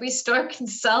be, every store can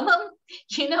sell them,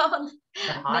 you know,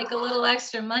 make a little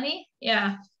extra money.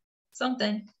 Yeah,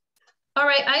 something. All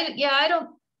right, I don't,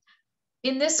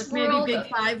 in this world. Maybe Big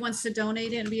Five wants to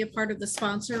donate it and be a part of the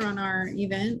sponsor on our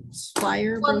event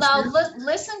flyer. Well, now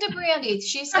listen to Brandy.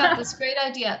 She's got this great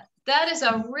idea. That is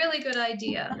a really good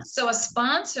idea. So a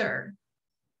sponsor.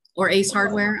 Or Ace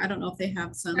Hardware. I don't know if they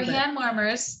have some. For hand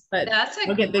warmers. But that's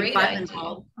a great Big Five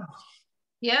idea.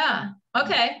 Yeah,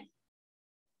 okay.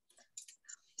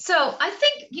 So I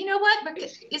think, you know what,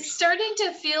 it's starting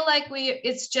to feel like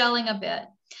it's gelling a bit.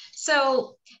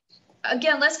 So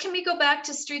again, can we go back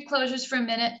to street closures for a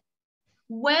minute?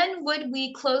 When would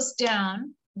we close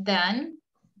down then?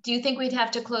 Do you think we'd have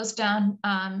to close down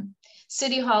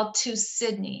City Hall to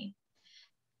Sydney?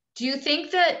 Do you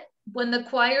think that when the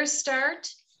choirs start,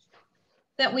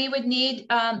 that we would need,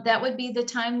 that would be the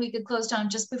time we could close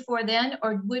down just before then,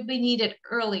 or would we need it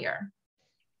earlier?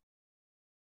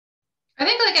 I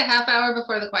think like a half hour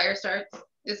before the choir starts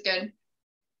is good.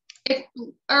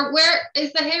 Or where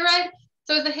is the hayride?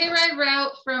 So is the hayride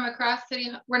route from across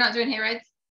City? We're not doing hayrides?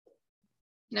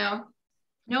 No.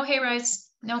 No hayrides.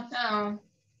 No. Oh.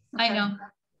 Okay. I know.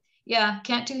 Yeah,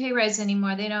 can't do hayrides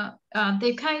anymore. They don't.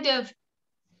 They've kind of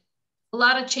a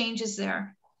lot of changes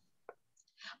there.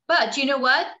 But you know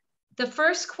what? The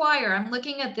first choir. I'm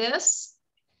looking at this.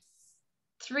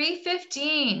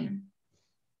 3:15.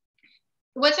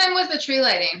 What time was the tree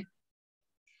lighting?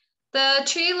 The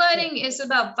tree lighting is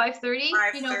about 5:30.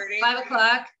 You know, 5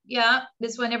 o'clock. Yeah,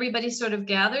 is when everybody sort of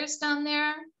gathers down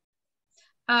there.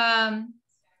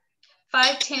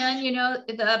 5:10. You know,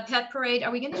 the pet parade.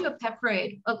 Are we going to do a pet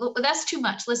parade? Oh, that's too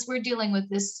much. We're dealing with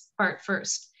this part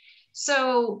first.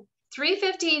 So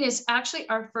 3:15 is actually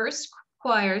our first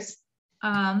choirs.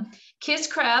 Kids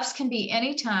crafts can be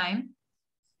anytime.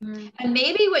 And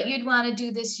maybe what you'd want to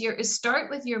do this year is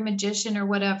start with your magician or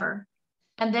whatever,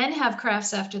 and then have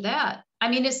crafts after that. I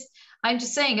mean, I'm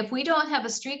just saying, if we don't have a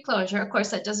street closure, of course,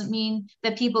 that doesn't mean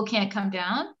that people can't come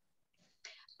down.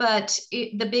 But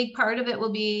the big part of it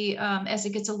will be as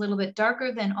it gets a little bit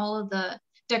darker, then all of the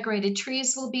decorated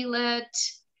trees will be lit.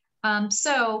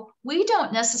 So we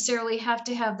don't necessarily have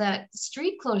to have that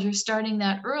street closure starting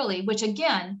that early, which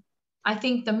again, I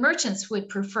think the merchants would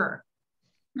prefer.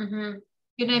 Mm-hmm.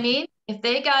 You know what I mean? If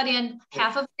they got in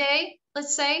half of the day,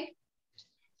 let's say,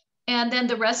 and then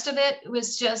the rest of it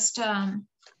was just,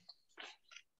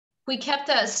 we kept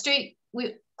the street,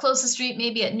 we closed the street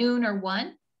maybe at noon or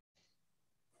 1.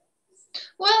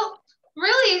 Well,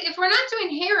 really, if we're not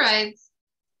doing hayrides,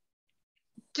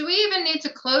 do we even need to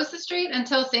close the street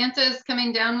until Santa is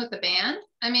coming down with the band?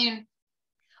 I mean,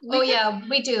 yeah,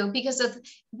 we do because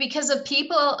of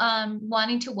people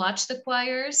wanting to watch the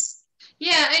choirs.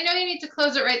 Yeah, I know you need to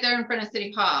close it right there in front of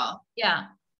City Hall. Yeah.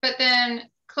 But then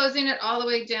closing it all the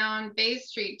way down Bay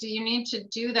Street, do you need to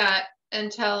do that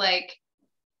until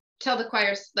the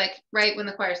choirs, like right when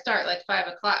the choirs start, like 5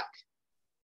 o'clock?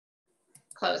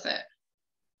 Close it.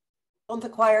 Don't the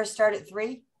choirs start at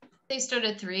 3? They start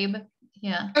at 3, but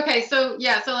yeah. Okay, so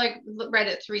yeah, so like right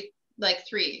at 3, like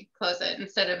 3, close it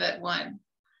instead of at 1.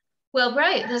 Well,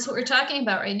 right, that's what we're talking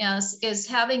about right now is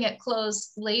having it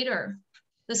close later.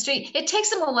 The street, it takes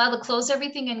them a while to close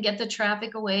everything and get the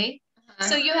traffic away.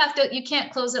 So you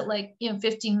can't close it like,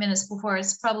 15 minutes before.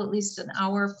 It's probably at least an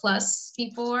hour plus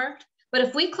before. But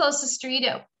if we close the street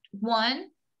at 1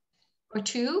 or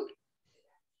 2,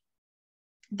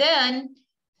 then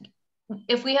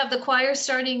if we have the choir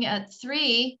starting at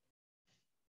 3,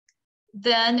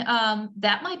 then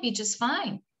that might be just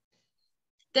fine.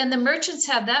 Then the merchants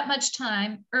have that much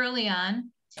time early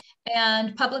on,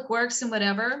 and Public Works and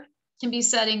whatever can be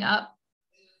setting up,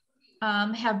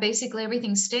 have basically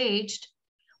everything staged.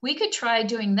 We could try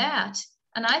doing that.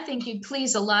 And I think you'd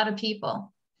please a lot of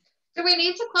people. Do we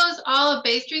need to close all of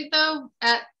Bay Street though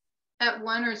at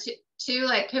 1 or 2?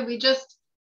 Like, could we just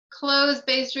close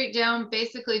Bay Street down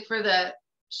basically for the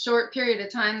short period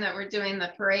of time that we're doing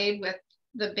the parade with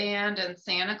the band and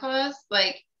Santa Claus?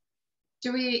 Like,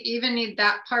 do we even need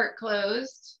that part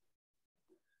closed?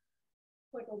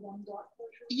 Like a 1 block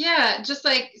closure? Yeah, just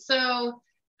like, so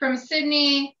from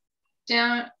Sydney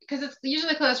down, because it's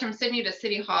usually closed from Sydney to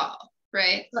City Hall,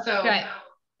 right? So, right.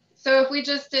 So if we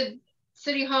just did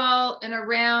City Hall and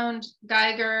around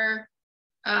Geiger,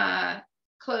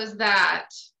 close that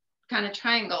kind of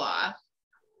triangle off,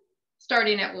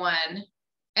 starting at 1,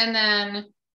 and then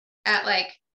at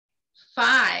like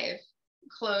 5,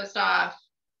 closed off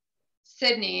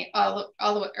Sydney all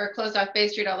the way, or closed off Bay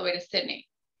Street all the way to Sydney.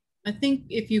 I think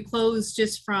if you close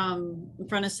just from in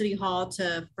front of City Hall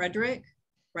to Frederick,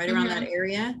 right around that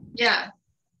area. Yeah.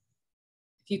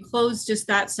 If you close just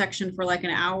that section for like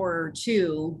an hour or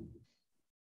 2,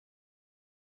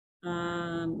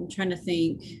 I'm trying to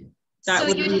think. That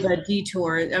would be a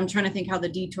detour. I'm trying to think how the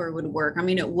detour would work. I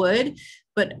mean, it would,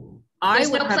 but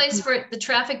there's no place for the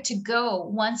traffic to go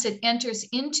once it enters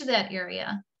into that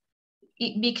area,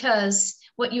 because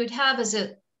what you would have is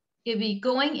it'd be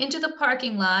going into the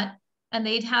parking lot, and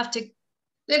they'd have to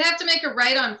make a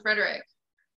right on Frederick,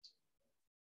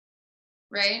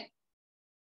 right,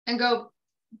 and go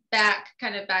back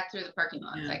through the parking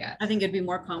lots. Yeah. I guess. I think it'd be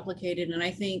more complicated, and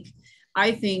I think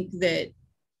that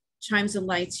Chimes and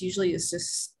Lights usually is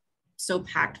just so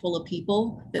packed full of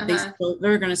people that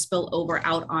they're going to spill over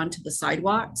out onto the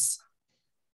sidewalks,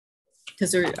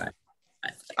 because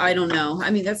I don't know. I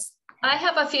mean, I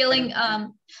have a feeling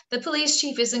the police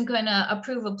chief isn't going to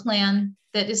approve a plan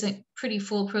that isn't pretty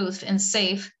foolproof and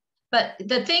safe. But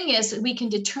the thing is, we can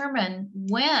determine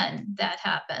when that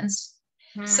happens.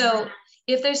 So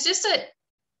if there's just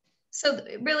so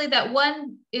really that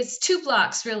one is 2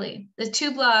 blocks, really. The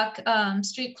 2 block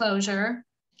street closure,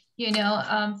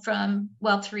 from,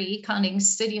 3, counting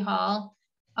City Hall,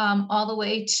 all the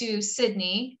way to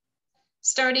Sydney,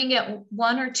 starting at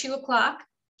 1 or 2 o'clock.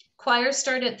 Choirs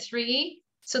start at 3,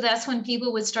 so that's when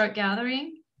people would start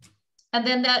gathering. And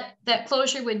then that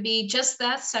closure would be just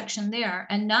that section there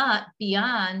and not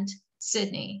beyond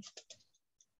Sydney.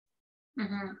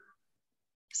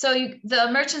 So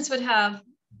the merchants would have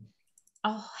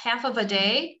half of a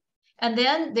day, and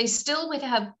then they still would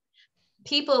have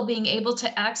people being able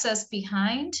to access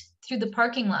behind through the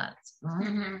parking lots.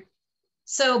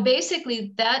 So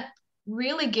basically that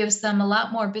really gives them a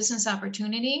lot more business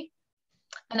opportunity.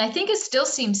 And I think it still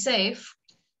seems safe,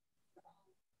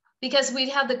 because we'd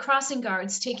have the crossing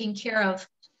guards taking care of,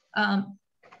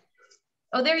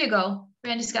 oh, there you go.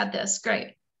 Randy's got this,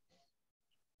 great.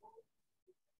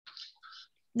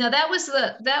 Now that was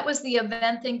the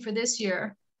event thing for this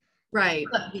year. Right,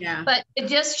 But it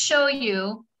just show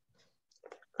you.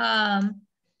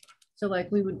 So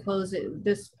like we would close it,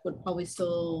 this would probably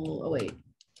still,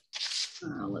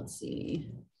 let's see.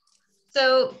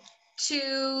 So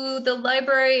to the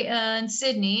library in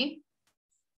Sydney.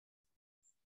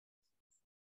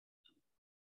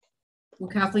 Well,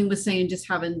 Kathleen was saying just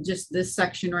having just this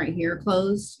section right here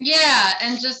closed. Yeah,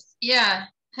 and just,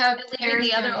 have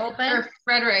the other open. Or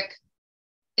Frederick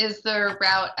is the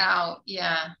route out,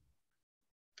 yeah.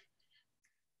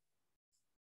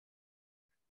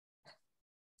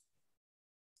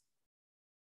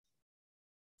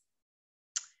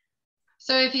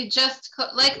 So if you just,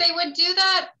 like they would do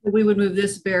that? We would move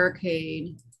this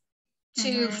barricade.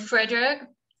 To Frederick,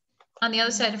 on the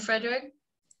other side of Frederick.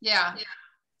 Yeah.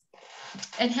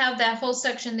 And have that whole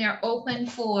section there open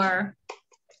for,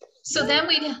 so then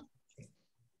we'd,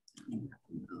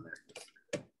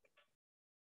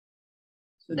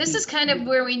 this is kind of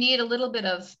where we need a little bit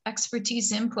of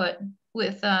expertise input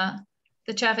with the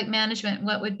traffic management,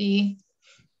 what would be.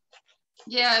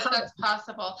 Yeah, if that's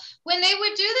possible. When they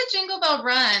would do the Jingle Bell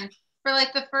Run, for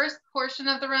like the first portion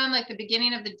of the run, like the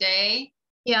beginning of the day,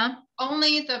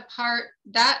 only the part,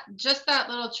 just that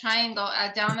little triangle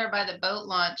down there by the boat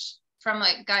launch from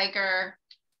like Geiger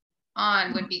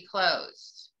on would be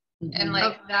closed. And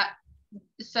like that,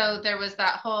 so there was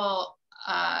that whole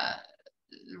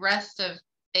rest of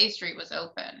Bay Street was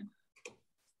open.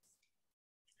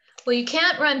 Well, you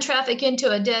can't run traffic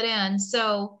into a dead end,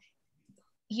 so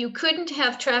you couldn't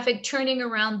have traffic turning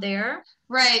around there.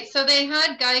 Right, so they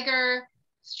had Geiger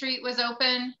Street was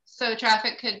open, so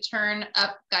traffic could turn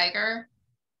up Geiger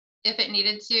if it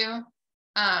needed to,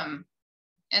 and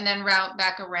then route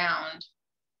back around.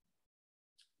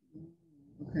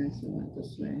 Okay, so went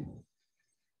this way.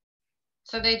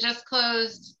 So they just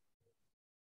closed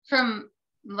from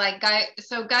like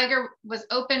so Geiger was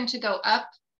open to go up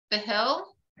the hill,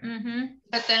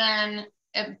 but then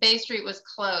Bay Street was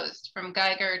closed from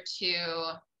Geiger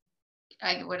to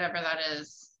whatever that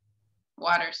is,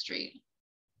 Water Street.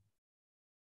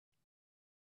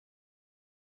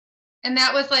 And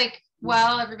that was like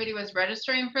while everybody was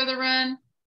registering for the run.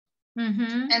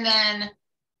 And then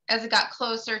as it got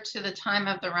closer to the time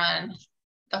of the run,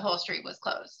 the whole street was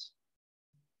closed.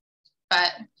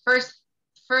 But first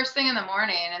thing in the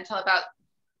morning until about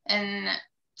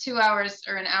 2 hours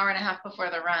or an hour and a half before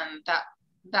the run,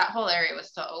 that whole area was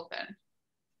still open.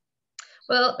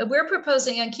 Well, we're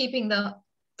proposing on keeping the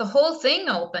whole thing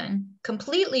open,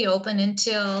 completely open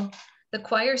until the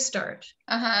choir start.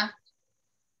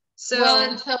 So well,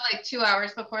 until like 2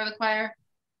 hours before the choir.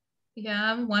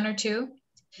 Yeah, 1 or 2,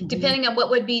 depending on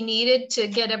what would be needed to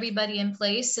get everybody in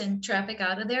place and traffic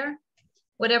out of there,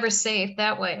 whatever's safe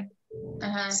that way.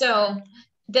 So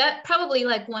that probably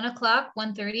like 1 o'clock,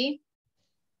 1:30.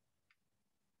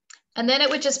 And then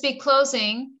it would just be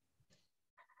closing.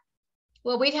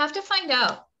 Well, we'd have to find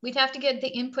out. We'd have to get the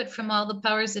input from all the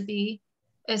powers that be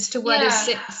as to what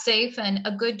is safe and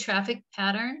a good traffic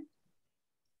pattern.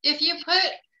 If you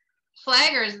put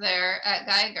flaggers there at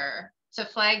Geiger to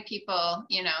flag people,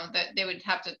 you know, that they would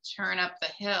have to turn up the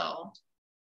hill.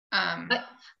 I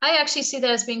actually see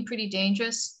that as being pretty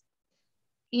dangerous.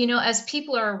 You know, as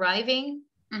people are arriving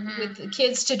with the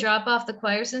kids to drop off the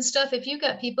choirs and stuff, if you've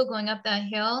got people going up that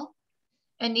hill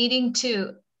and needing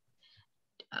to,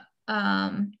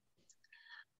 I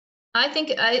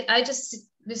think I just,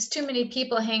 there's too many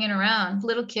people hanging around,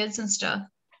 little kids and stuff.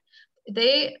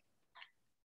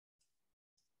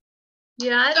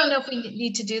 I don't know if we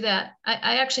need to do that.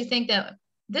 I actually think that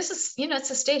this is, you know, it's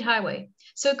a state highway.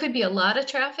 So it could be a lot of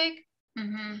traffic.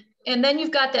 And then you've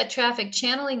got that traffic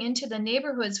channeling into the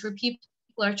neighborhoods where people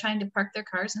are trying to park their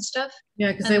cars and stuff.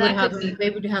 Yeah, because they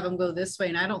would have them go this way.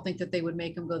 And I don't think that they would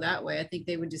make them go that way. I think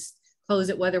they would just close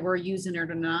it whether we're using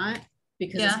it or not,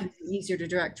 because it's easier to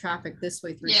direct traffic this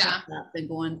way through than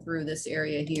going through this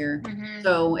area here.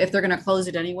 So if they're going to close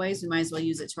it anyways, we might as well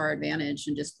use it to our advantage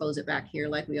and just close it back here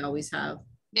like we always have.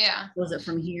 Close it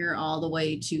from here all the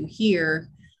way to here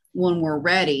when we're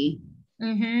ready.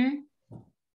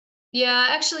 Yeah,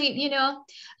 actually, you know,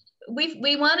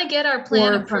 we want to get our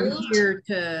plan approved. From here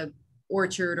to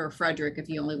Orchard or Frederick, if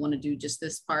you only want to do just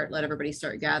this part, let everybody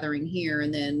start gathering here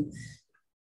and then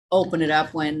open it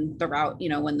up when the route, you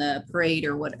know, when the parade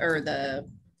or the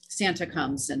Santa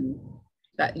comes, and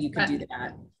that you can do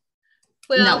that.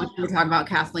 Well, what we're talking about,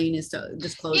 Kathleen, is to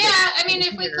just close it. Yeah, I mean,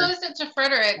 if we closed it to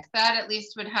Frederick, that at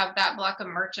least would have that block of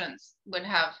merchants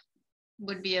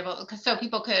would be able, so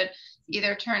people could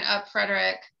either turn up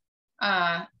Frederick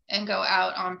and go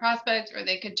out on Prospect, or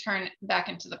they could turn back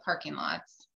into the parking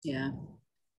lots. Yeah,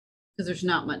 because there's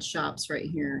not much shops right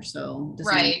here, so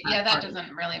that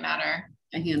doesn't really matter.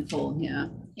 A handful,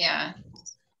 yeah.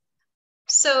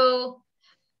 So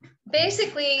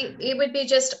basically it would be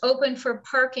just open for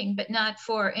parking, but not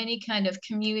for any kind of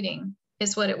commuting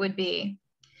is what it would be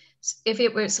if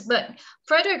it was. But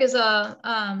Frederick is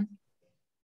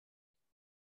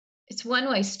it's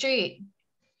one-way street,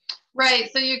 right?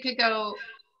 So you could go.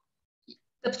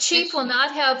 The chief will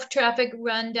not have traffic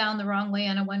run down the wrong way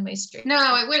on a one-way street.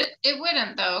 No, it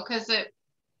wouldn't though, because it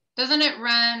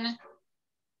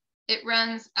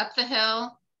runs up the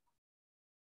hill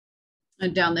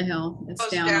and down the hill. It's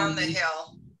down the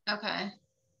hill. Okay.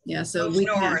 Yeah, so we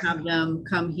can't have them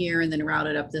come here and then route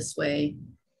it up this way.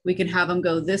 We can have them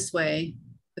go this way,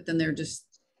 but then they're just.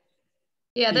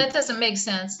 Yeah, that doesn't make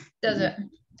sense, does it?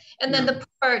 And then the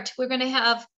part, we're going to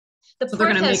have the so they're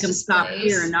going to make them stop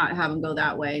here and not have them go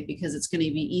that way, because it's going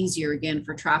to be easier again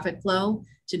for traffic flow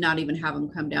to not even have them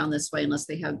come down this way unless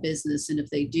they have business. And if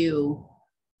they do.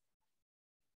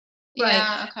 Right.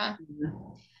 Yeah,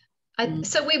 okay.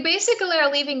 So we basically are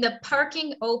leaving the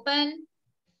parking open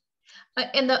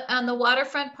on the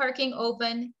waterfront parking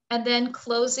open, and then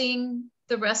closing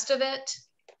the rest of it.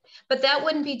 But that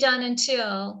wouldn't be done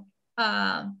until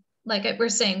like we're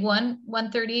saying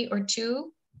 1:30 or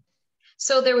 2.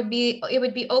 So it would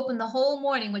be open the whole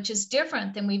morning, which is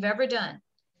different than we've ever done.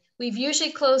 We've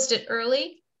usually closed it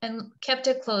early and kept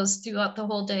it closed throughout the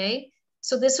whole day.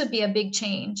 So this would be a big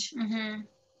change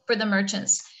for the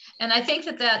merchants. And I think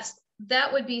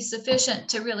that would be sufficient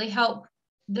to really help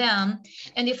them.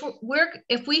 And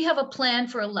if we have a plan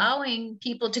for allowing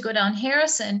people to go down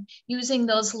Harrison using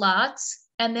those lots,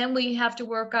 and then we have to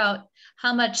work out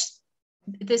how much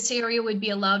this area would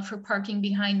be allowed for parking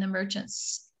behind the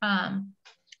merchants'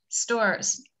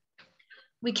 stores.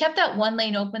 We kept that one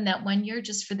lane open that 1 year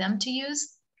just for them to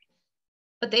use,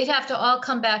 but they'd have to all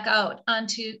come back out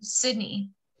onto Sydney,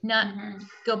 not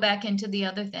go back into the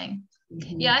other thing.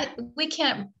 Yeah, we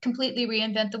can't completely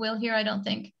reinvent the wheel here, I don't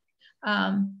think.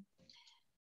 I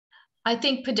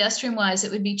think pedestrian wise,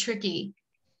 it would be tricky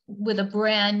with a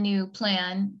brand new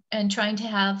plan and trying to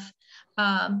have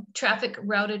traffic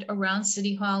routed around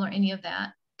City Hall or any of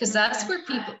that. Because that's where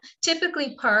people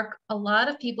typically park. A lot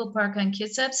of people park on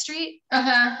Kitsap Street.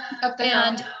 Up there.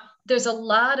 And there's a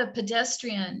lot of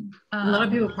pedestrian. A lot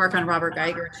of people park on Robert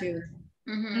Geiger too.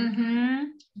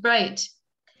 Right.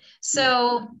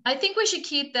 So I think we should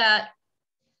keep that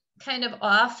kind of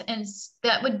off, and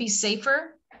that would be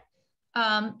safer.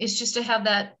 It's just to have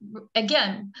that,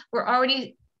 again, we're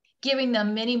already giving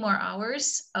them many more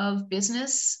hours of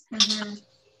business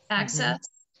access.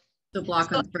 So block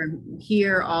them from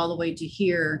here all the way to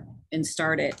here and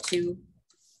start it too.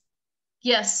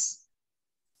 Yes.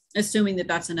 Assuming that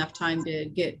that's enough time to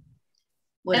get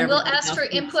whatever. And we'll ask for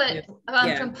input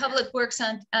from Public Works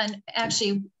on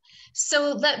actually,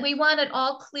 so that we want it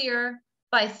all clear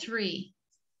by 3.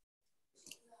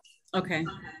 Okay.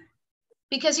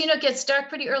 Because, you know, it gets dark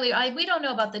pretty early. We don't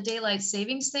know about the daylight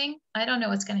savings thing. I don't know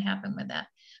what's going to happen with that.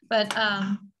 But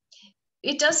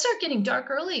it does start getting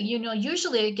dark early. You know,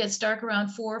 usually it gets dark around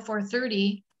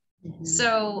 4:30.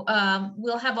 So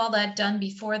we'll have all that done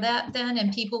before that then,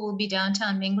 and people will be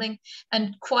downtown mingling.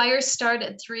 And choirs start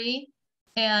at 3.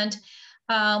 And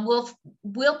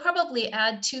we'll probably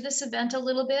add to this event a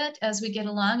little bit as we get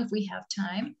along if we have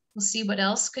time. We'll see what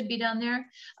else could be down there.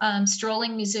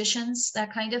 Strolling musicians,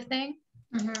 that kind of thing.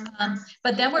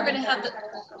 But then we're going to have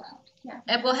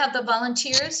and we'll have the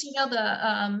volunteers, you know,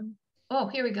 oh,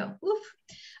 here we go.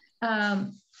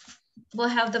 We'll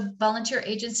have the volunteer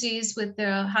agencies with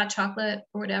the hot chocolate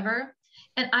or whatever.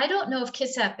 And I don't know if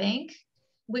Kitsap Bank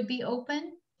would be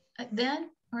open then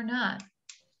or not.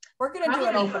 We're going to do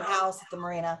an open house at the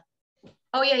marina.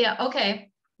 Oh, yeah. Okay.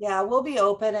 Yeah, we'll be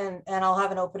open, and I'll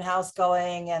have an open house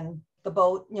going, and the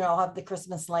boat, you know, I'll have the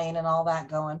Christmas lane and all that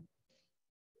going.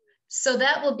 So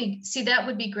that will be, see, that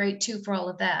would be great too for all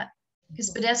of that,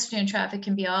 because pedestrian traffic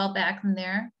can be all back from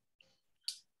there.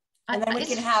 And then we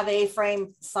can have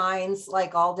A-frame signs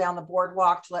like all down the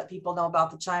boardwalk to let people know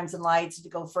about the chimes and lights, to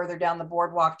go further down the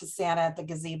boardwalk to Santa at the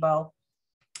gazebo.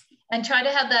 And try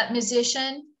to have that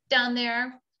musician down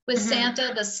there with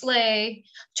Santa, the sleigh.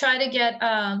 Try to get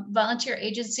volunteer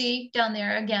agency down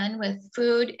there again with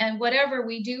food and whatever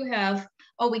we do have.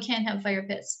 Oh, we can't have fire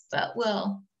pits, but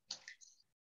we'll.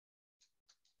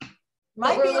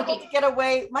 Might be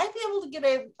able to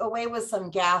get away with some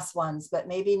gas ones, but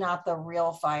maybe not the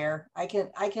real fire. I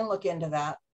can look into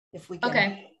that if we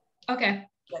can. Okay.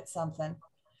 Get something.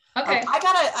 Okay.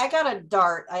 I got a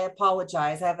dart. I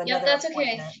apologize. I have another. Yeah, that's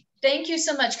okay. Thank you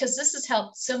so much, because this has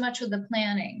helped so much with the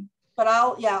planning. But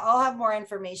I'll have more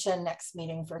information next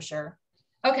meeting for sure.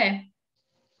 Okay.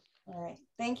 All right.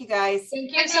 Thank you guys.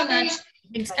 Thank you so much.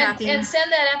 Thanks, Kathy. And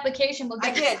send that application. We'll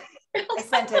get I did. I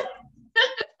sent it.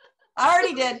 I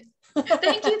already did.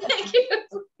 Thank you.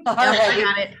 All right. I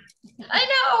got it. I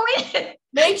know.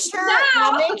 Make sure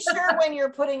when you're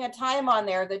putting a time on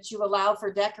there that you allow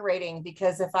for decorating,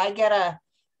 because if I get an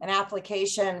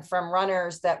application from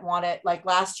runners that want it, like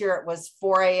last year it was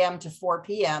 4 a.m. to 4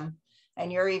 p.m.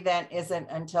 and your event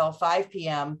isn't until 5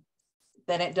 p.m.,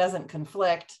 then it doesn't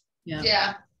conflict.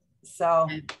 Yeah. So.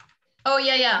 Oh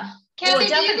yeah. Kathy,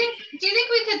 do you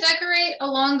think we could decorate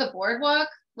along the boardwalk,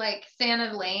 like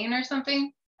Santa Lane or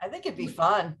something? I think it'd be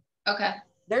fun. Okay.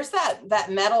 There's that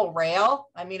metal rail.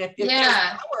 I mean, if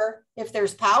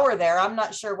there's power there, I'm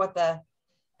not sure what the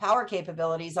power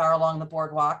capabilities are along the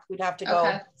boardwalk. We'd have to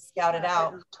go scout it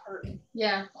out.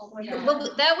 Yeah. Well,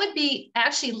 that would be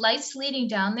actually lights leading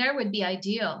down there would be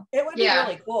ideal. It would be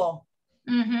really cool.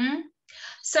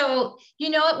 So,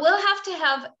 you know what, we'll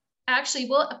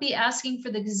be asking for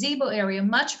the gazebo area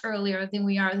much earlier than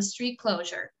we are the street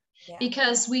closure,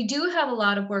 because we do have a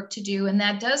lot of work to do, and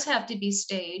that does have to be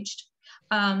staged.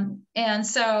 And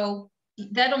so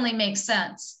that only makes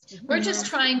sense. We're just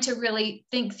trying to really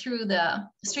think through the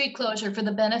street closure for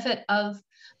the benefit of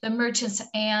the merchants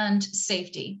and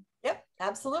safety. Yep,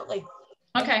 absolutely.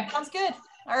 Okay. Sounds good.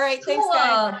 All right. Cool. Thanks,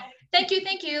 guys. Thank you.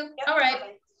 Yep. All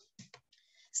right.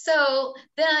 So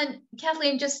then,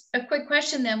 Kathleen, just a quick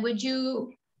question then. Would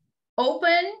you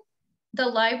open the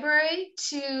library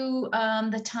to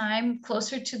the time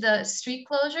closer to the street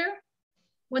closure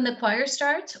when the choir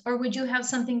starts, or would you have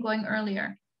something going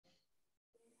earlier?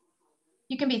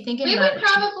 You can be thinking about it. We would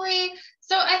probably,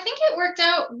 so I think it worked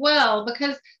out well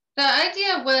because the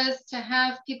idea was to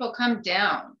have people come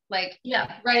down, like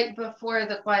right before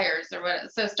the choirs or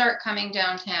what. So start coming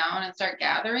downtown and start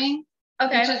gathering.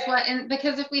 Okay. Which is what, and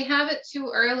because if we have it too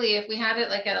early, if we had it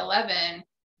like at 11,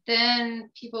 then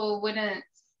people wouldn't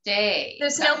stay.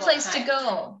 There's no place to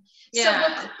go.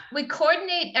 Yeah. So we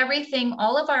coordinate everything,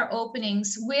 all of our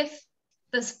openings with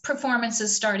the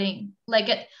performances starting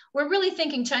we're really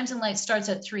thinking Chimes and Lights starts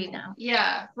at 3 now.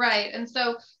 Yeah, right. And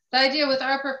so the idea with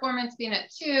our performance being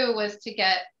at 2 was to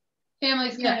get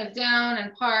families kind of down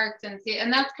and parked and see,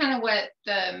 and that's kind of what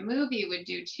the movie would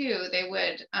do too. They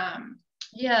would,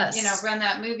 run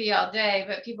that movie all day,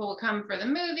 but people would come for the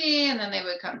movie and then they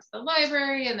would come to the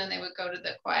library and then they would go to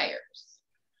the choirs.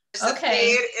 Is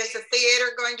the theater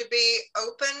going to be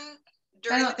open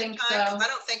during the time? So. I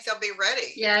don't think they'll be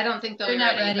ready. Yeah, I don't think they're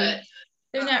not ready.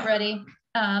 They're not ready.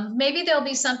 Maybe there'll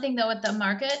be something though at the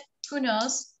market. Who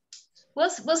knows? We'll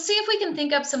see if we can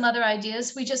think up some other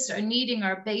ideas. We just are needing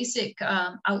our basic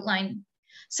outline.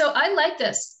 So I like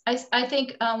this. I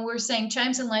think we're saying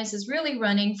Chimes and Lights is really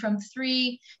running from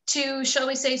 3 to, shall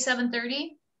we say, 7:30?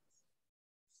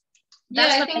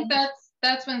 Yeah, I think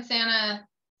that's when Santa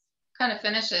kind of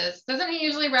finishes. Doesn't he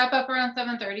usually wrap up around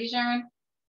 7:30, Sharon?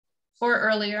 Or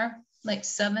earlier, like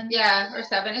 7? Yeah, or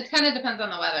 7. It kind of depends on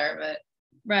the weather, but.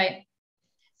 Right.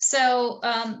 So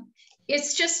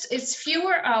it's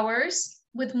fewer hours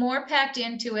with more packed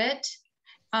into it.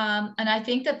 And I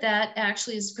think that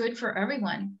actually is good for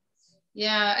everyone.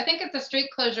 Yeah, I think if the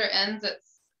street closure ends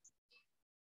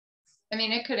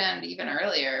it could end even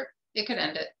earlier. It could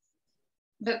end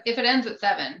but if it ends at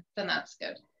 7, then that's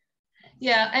good.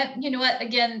 Yeah, and you know what?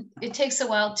 Again, it takes a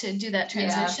while to do that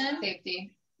transition. Yeah,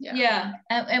 safety. Yeah,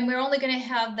 and we're only going to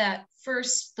have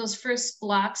those first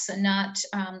blocks and not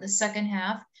the second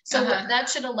half. So that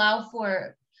should allow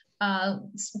for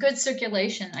good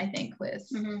circulation, I think, with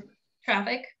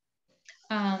traffic.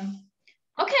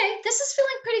 Okay, this is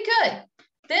feeling pretty good.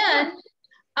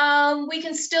 Then we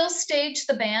can still stage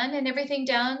the band and everything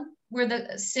down where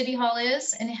the city hall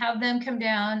is and have them come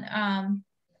down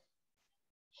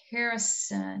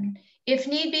Harrison. If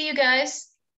need be, you guys,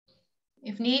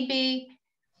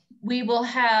 we will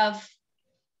have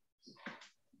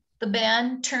the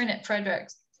band turn at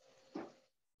Fredericks.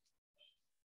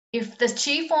 If the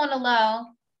chief won't allow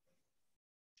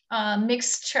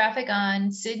mixed traffic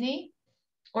on Sydney,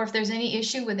 or if there's any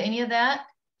issue with any of that,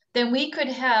 then we could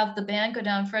have the band go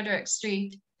down Frederick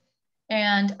Street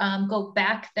and go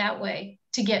back that way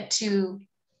to get to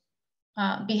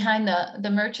behind the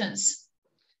merchants.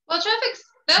 Well,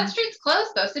 that street's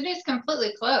closed though. Sydney's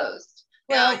completely closed.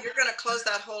 Well, you're going to close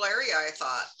that whole area, I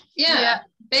thought. Yeah.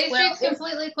 Bay Street's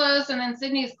completely closed, and then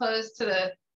Sydney's closed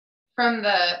to from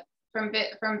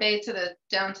Bay to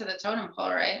down to the totem pole,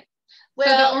 right? Well,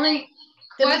 so the only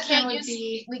question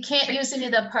we can't use any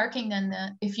of the parking then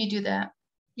if you do that.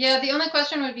 Yeah, the only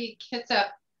question would be Kitsap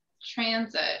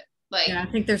Transit. I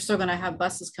think they're still going to have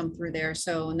buses come through there.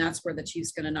 And that's where the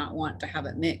chief's going to not want to have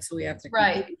it mixed. So we have to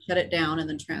shut it down, and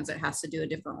then transit has to do a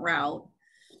different route.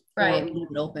 Right. Or leave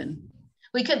it open.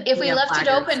 We could, if we left it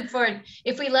open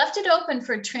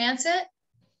for transit.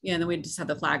 Yeah, then we just have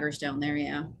the flaggers down there.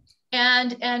 Yeah.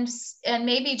 And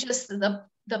maybe just the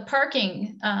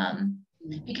parking,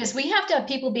 because we have to have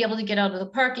people be able to get out of the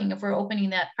parking if we're opening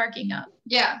that parking up.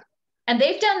 Yeah. And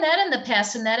they've done that in the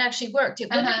past, and that actually worked. It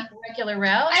wouldn't be a regular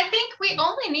route. I think we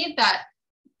only need that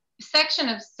section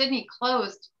of Sydney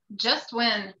closed just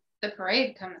when the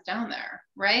parade comes down there,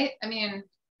 right? I mean,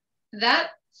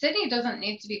 that Sydney doesn't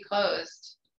need to be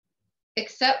closed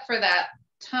except for that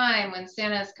time when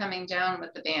Santa's coming down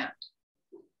with the band.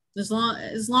 As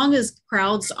long as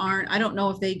crowds aren't, I don't know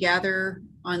if they gather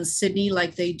on Sydney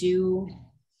like they do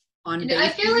on Bay. I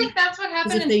feel like that's what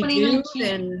happened in 2019.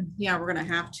 Then yeah, we're gonna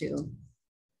have to.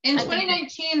 In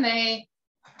 2019,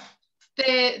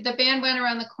 the band went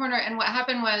around the corner, and what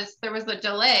happened was there was a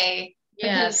delay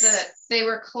because they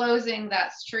were closing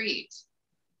that street,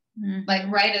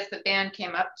 like right as the band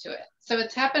came up to it. So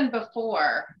it's happened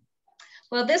before.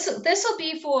 Well, this will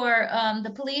be for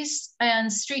the police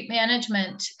and street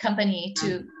management company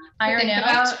to iron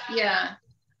out. Yeah.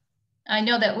 I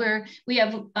know that we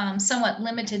have somewhat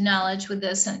limited knowledge with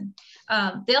this, and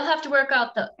they'll have to work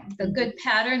out the good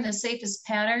pattern, the safest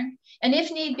pattern. And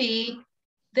if need be,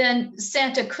 then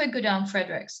Santa could go down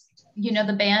Fredericks,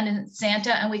 the band and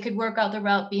Santa, and we could work out the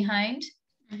route behind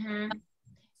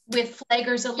with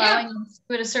flaggers allowing them to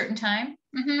do it at a certain time.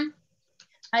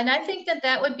 And I think that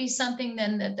that would be something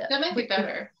then that might be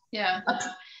better. Yeah.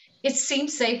 It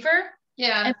seems safer.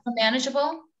 Yeah. And more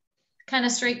manageable, kind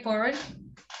of straightforward.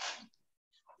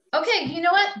 Okay, you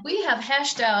know what? We have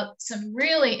hashed out some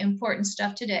really important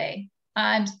stuff today.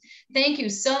 Thank you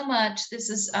so much. This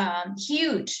is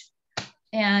huge.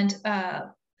 And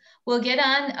we'll get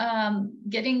on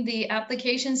getting the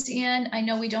applications in. I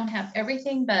know we don't have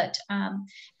everything, but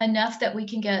enough that we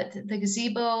can get the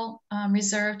gazebo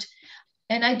reserved.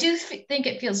 And I do think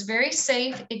it feels very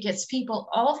safe. It gets people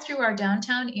all through our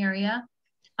downtown area.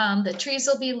 The trees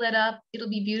will be lit up. It'll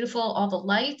be beautiful, all the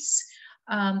lights.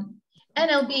 And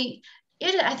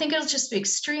I think it'll just be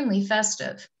extremely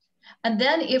festive. And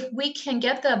then if we can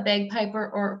get the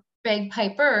bagpiper or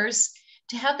bagpipers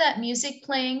to have that music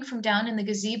playing from down in the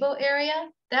gazebo area,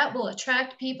 that will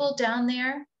attract people down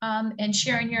there and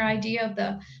sharing your idea of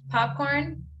the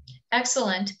popcorn.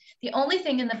 Excellent. The only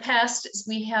thing in the past is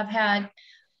we have had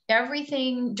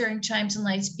everything during Chimes and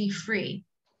Lights be free.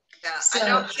 Yeah, so, I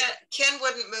know Ken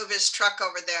wouldn't move his truck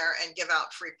over there and give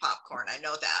out free popcorn. I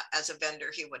know that as a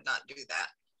vendor, he would not do that.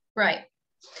 Right.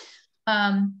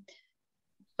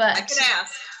 But I could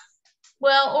ask.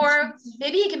 Well, or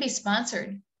maybe he can be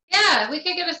sponsored. Yeah, we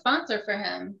could get a sponsor for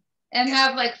him and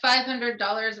have like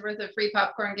 $500 worth of free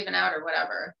popcorn given out or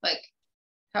whatever, like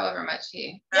however much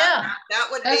he. That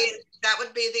would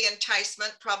be the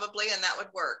enticement probably, and that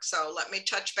would work. So let me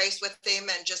touch base with him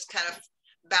and just kind of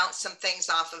bounce some things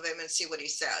off of him and see what he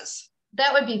says.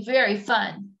 That would be very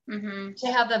fun to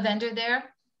have a vendor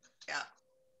there. Yeah.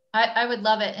 I would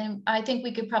love it. And I think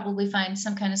we could probably find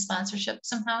some kind of sponsorship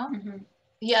somehow.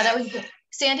 Yeah, that would be good.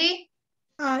 Sandy?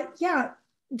 Yeah,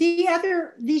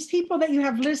 these people that you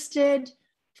have listed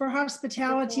for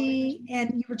hospitality,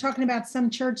 and you were talking about some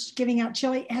church giving out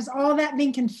chili, has all that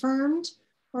been confirmed,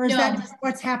 or is that just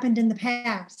what's happened in the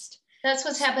past? That's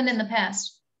what's happened in the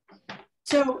past.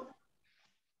 So,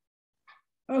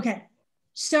 okay.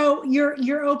 So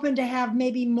you're open to have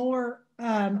maybe more.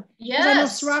 Yes. I know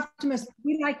Seroptimus,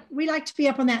 we like to be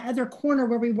up on that other corner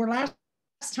where we were last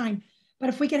time. But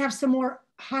if we could have some more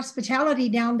hospitality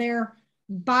down there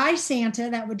by Santa,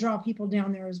 that would draw people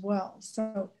down there as well.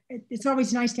 So it's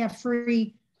always nice to have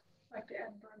free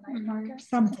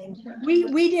something.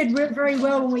 We did very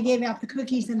well when we gave out the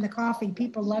cookies and the coffee.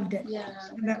 People loved it. Yeah.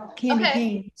 That candy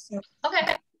cane. So.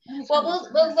 Okay. Well,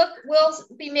 we'll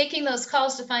be making those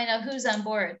calls to find out who's on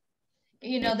board.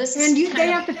 You know, this is. And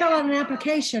they have to fill out an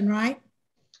application, right?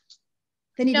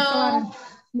 They need to fill out.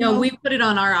 No, we put it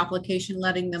on our application,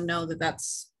 letting them know that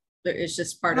it's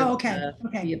just part of the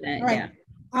event. Right. Yeah.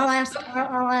 I'll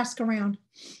ask around.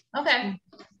 Okay.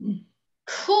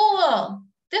 Cool.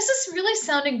 This is really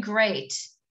sounding great.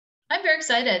 I'm very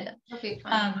excited. Okay.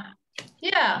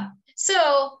 Yeah.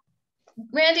 So,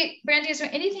 Brandy, is there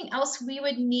anything else we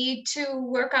would need to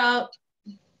work out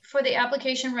for the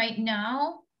application right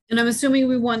now? And I'm assuming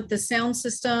we want the sound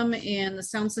system, and the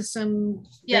sound system,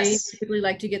 they typically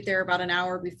like to get there about an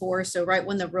hour before. So right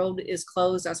when the road is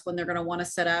closed, that's when they're going to want to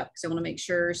set up, because I want to make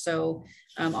sure. So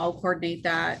I'll coordinate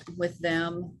that with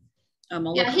them.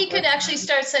 He could actually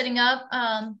start setting up.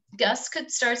 Gus could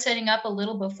start setting up a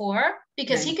little before,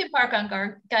 because he could park on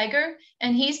Geiger,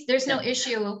 and there's no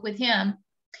issue with him.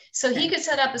 So he could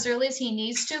set up as early as he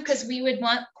needs to, because we would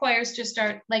want choirs to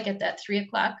start like at that 3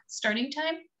 o'clock starting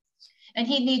time. And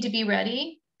he'd need to be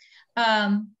ready.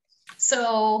 Public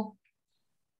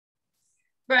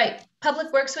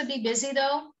Works would be busy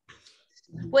though.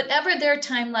 Whatever their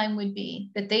timeline would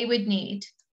be that they would need,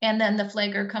 and then the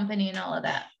flagger company and all of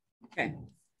that. Okay.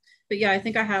 But yeah, I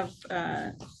think I have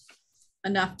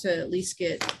enough to at least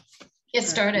get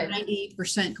started.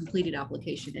 90% completed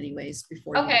application anyways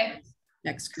before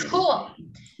next committee. Cool.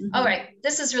 All right.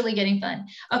 This is really getting fun.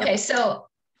 Okay. So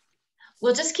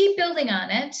we'll just keep building on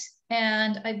it.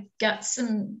 And I've got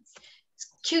some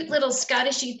cute little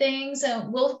Scottishy things,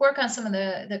 and we'll work on some of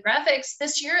the graphics.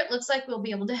 This year, it looks like we'll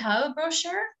be able to have a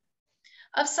brochure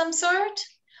of some sort.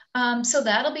 So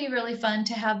that'll be really fun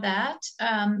to have that.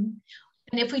 And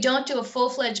if we don't do a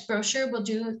full-fledged brochure, we'll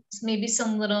do maybe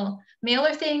some little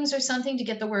mailer things or something to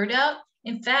get the word out.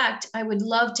 In fact, I would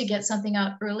love to get something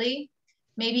out early,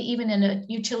 maybe even in a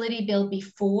utility bill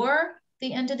before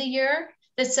the end of the year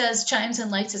that says Chimes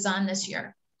and Lights is on this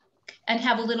year, and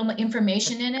have a little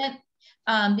information in it,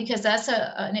 because that's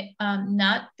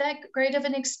not that great of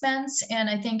an expense. And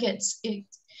I think it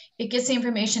gets the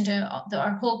information to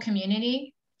our whole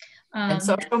community. And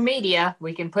social media,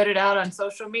 we can put it out on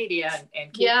social media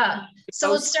and keep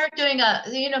so we'll start doing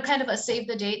kind of a save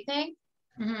the date thing.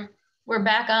 We're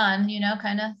back on,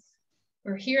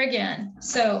 we're here again.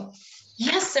 So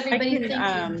yes, everybody,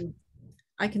 thank you.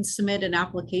 I can submit an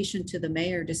application to the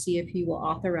mayor to see if he will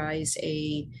authorize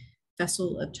a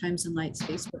Festival of Chimes and Lights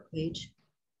Facebook page.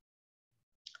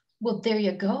 Well, there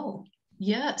you go.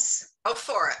 Yes. Go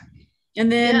for it.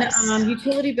 And then yes.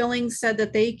 Utility billing said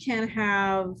that they can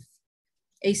have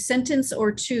a sentence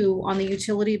or two on the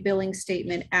utility billing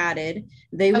statement added.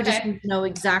 They would just need to know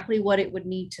exactly what it would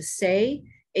need to say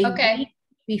a week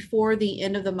before the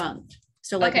end of the month.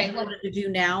 So like if you wanted to do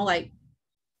now, like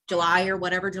July or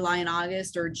whatever, July and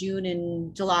August, or June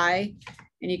and July,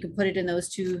 and you can put it in those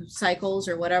 2 cycles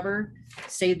or whatever,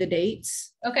 save the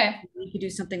dates. Okay. You could do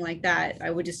something like that.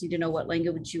 I would just need to know what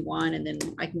language you want, and then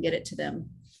I can get it to them.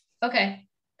 Okay,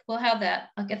 we'll have that.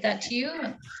 I'll get that to you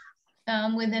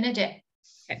within a day.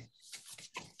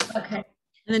 Okay.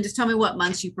 And then just tell me what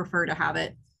months you prefer to have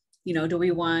it. You know, do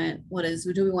we want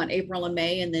April and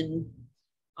May and then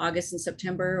August and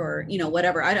September, or, you know,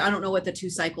 whatever. I don't know what the 2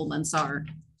 cycle months are.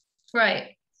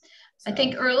 Right. So. I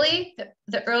think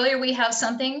the earlier we have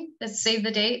something that save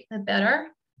the date, the better.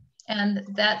 And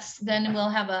then we'll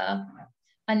have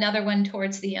another one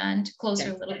towards the end,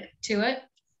 closer a little bit to it.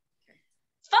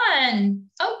 Fun.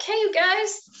 Okay, you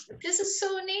guys, this is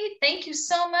so neat. Thank you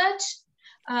so much.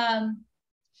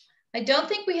 I don't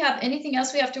think we have anything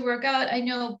else we have to work out. I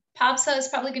know POPSA is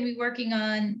probably going to be working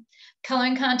on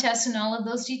coloring contests and all of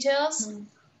those details. Mm-hmm.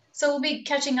 So we'll be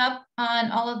catching up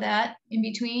on all of that in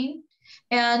between.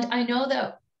 And I know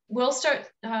that we'll start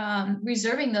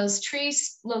reserving those tree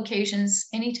locations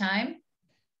anytime.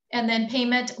 And then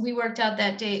payment, we worked out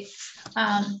that date.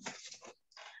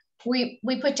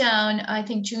 We put down, I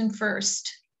think June 1st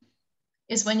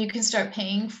is when you can start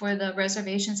paying for the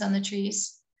reservations on the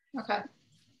trees. Okay.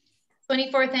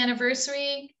 24th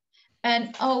anniversary.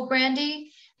 And oh,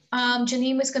 Brandy,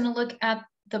 Janine was going to look at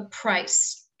the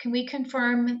price. Can we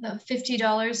confirm the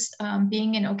 $50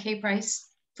 being an okay price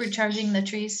for charging the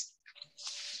trees?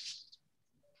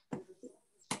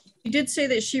 She did say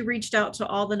that she reached out to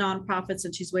all the nonprofits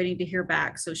and she's waiting to hear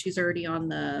back. So she's already on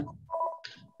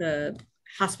the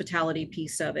hospitality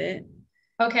piece of it.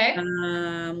 Okay.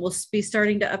 We'll be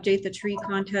starting to update the tree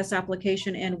contest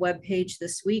application and webpage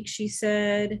this week, she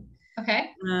said. Okay.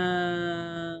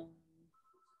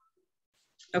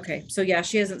 Okay, so yeah,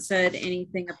 she hasn't said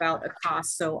anything about a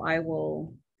cost, so I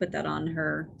will put that on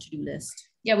her to-do list.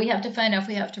 Yeah, we have to find out if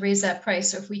we have to raise that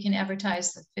price or if we can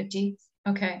advertise the 50.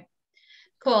 Okay,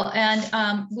 cool.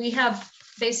 And we have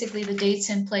basically the dates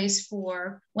in place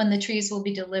for when the trees will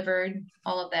be delivered,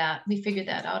 all of that. We figured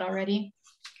that out already.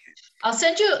 I'll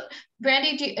send you,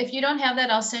 Brandy, if you don't have that,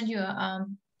 I'll send you a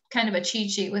kind of a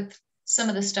cheat sheet with some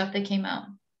of the stuff that came out.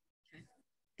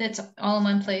 That's all in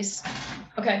one place.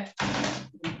 Okay.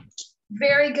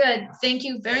 Very good. Thank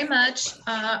you very much.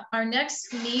 Our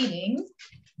next meeting,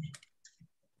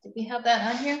 did we have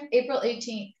that on here? April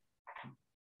 18th.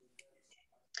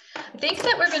 I think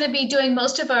that we're going to be doing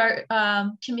most of our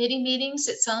committee meetings.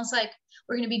 It sounds like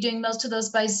we're going to be doing most of those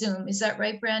by Zoom. Is that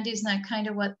right, Brandy? Isn't that kind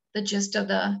of what the gist of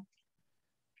the...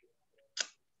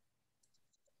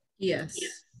 Yes.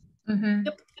 Mm-hmm.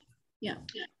 Yep. Yeah.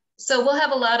 So we'll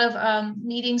have a lot of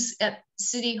meetings at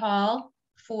City Hall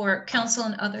for council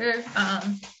and other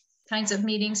kinds of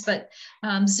meetings, but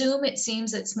Zoom, it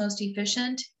seems it's most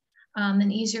efficient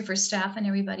and easier for staff and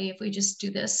everybody if we just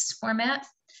do this format.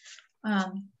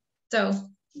 So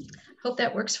hope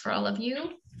that works for all of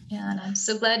you. And I'm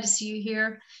so glad to see you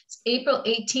here. It's April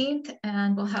 18th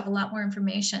and we'll have a lot more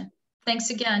information. Thanks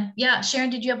again. Yeah, Sharon,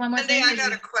 did you have one more thing? I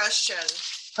got a question.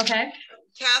 Okay.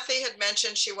 Kathy had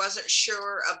mentioned she wasn't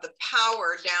sure of the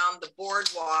power down the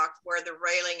boardwalk where the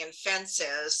railing and fence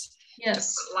is.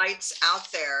 Yes. To put lights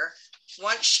out there.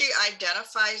 Once she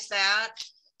identifies that,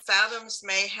 Fathoms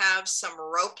may have some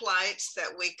rope lights that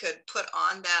we could put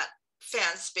on that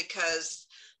fence because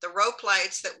the rope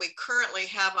lights that we currently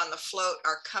have on the float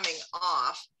are coming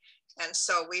off. And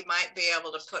so we might be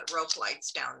able to put rope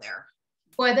lights down there.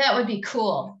 Boy, that would be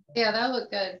cool. Yeah, that would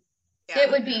look good. Yeah.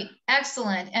 It would be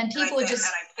excellent. And people would just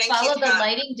follow the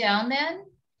lighting down then.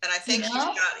 And I think he's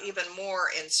got even more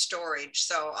in storage.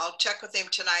 So I'll check with him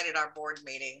tonight at our board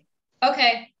meeting.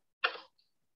 Okay.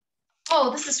 Oh,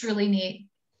 this is really neat.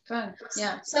 Fun.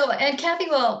 Yeah. So, and Kathy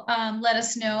will let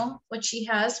us know what she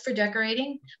has for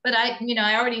decorating. But I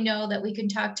already know that we can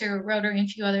talk to Rotary and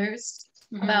a few others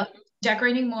about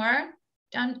decorating more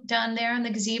down there in the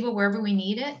gazebo, wherever we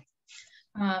need it.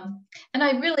 And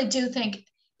I really do think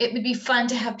it would be fun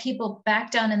to have people back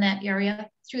down in that area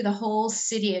through the whole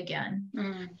city again.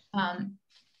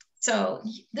 So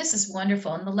this is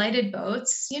wonderful. And the lighted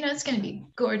boats, it's going to be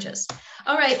gorgeous.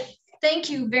 All right. Thank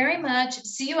you very much.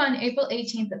 See you on April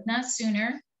 18th, if not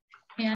sooner.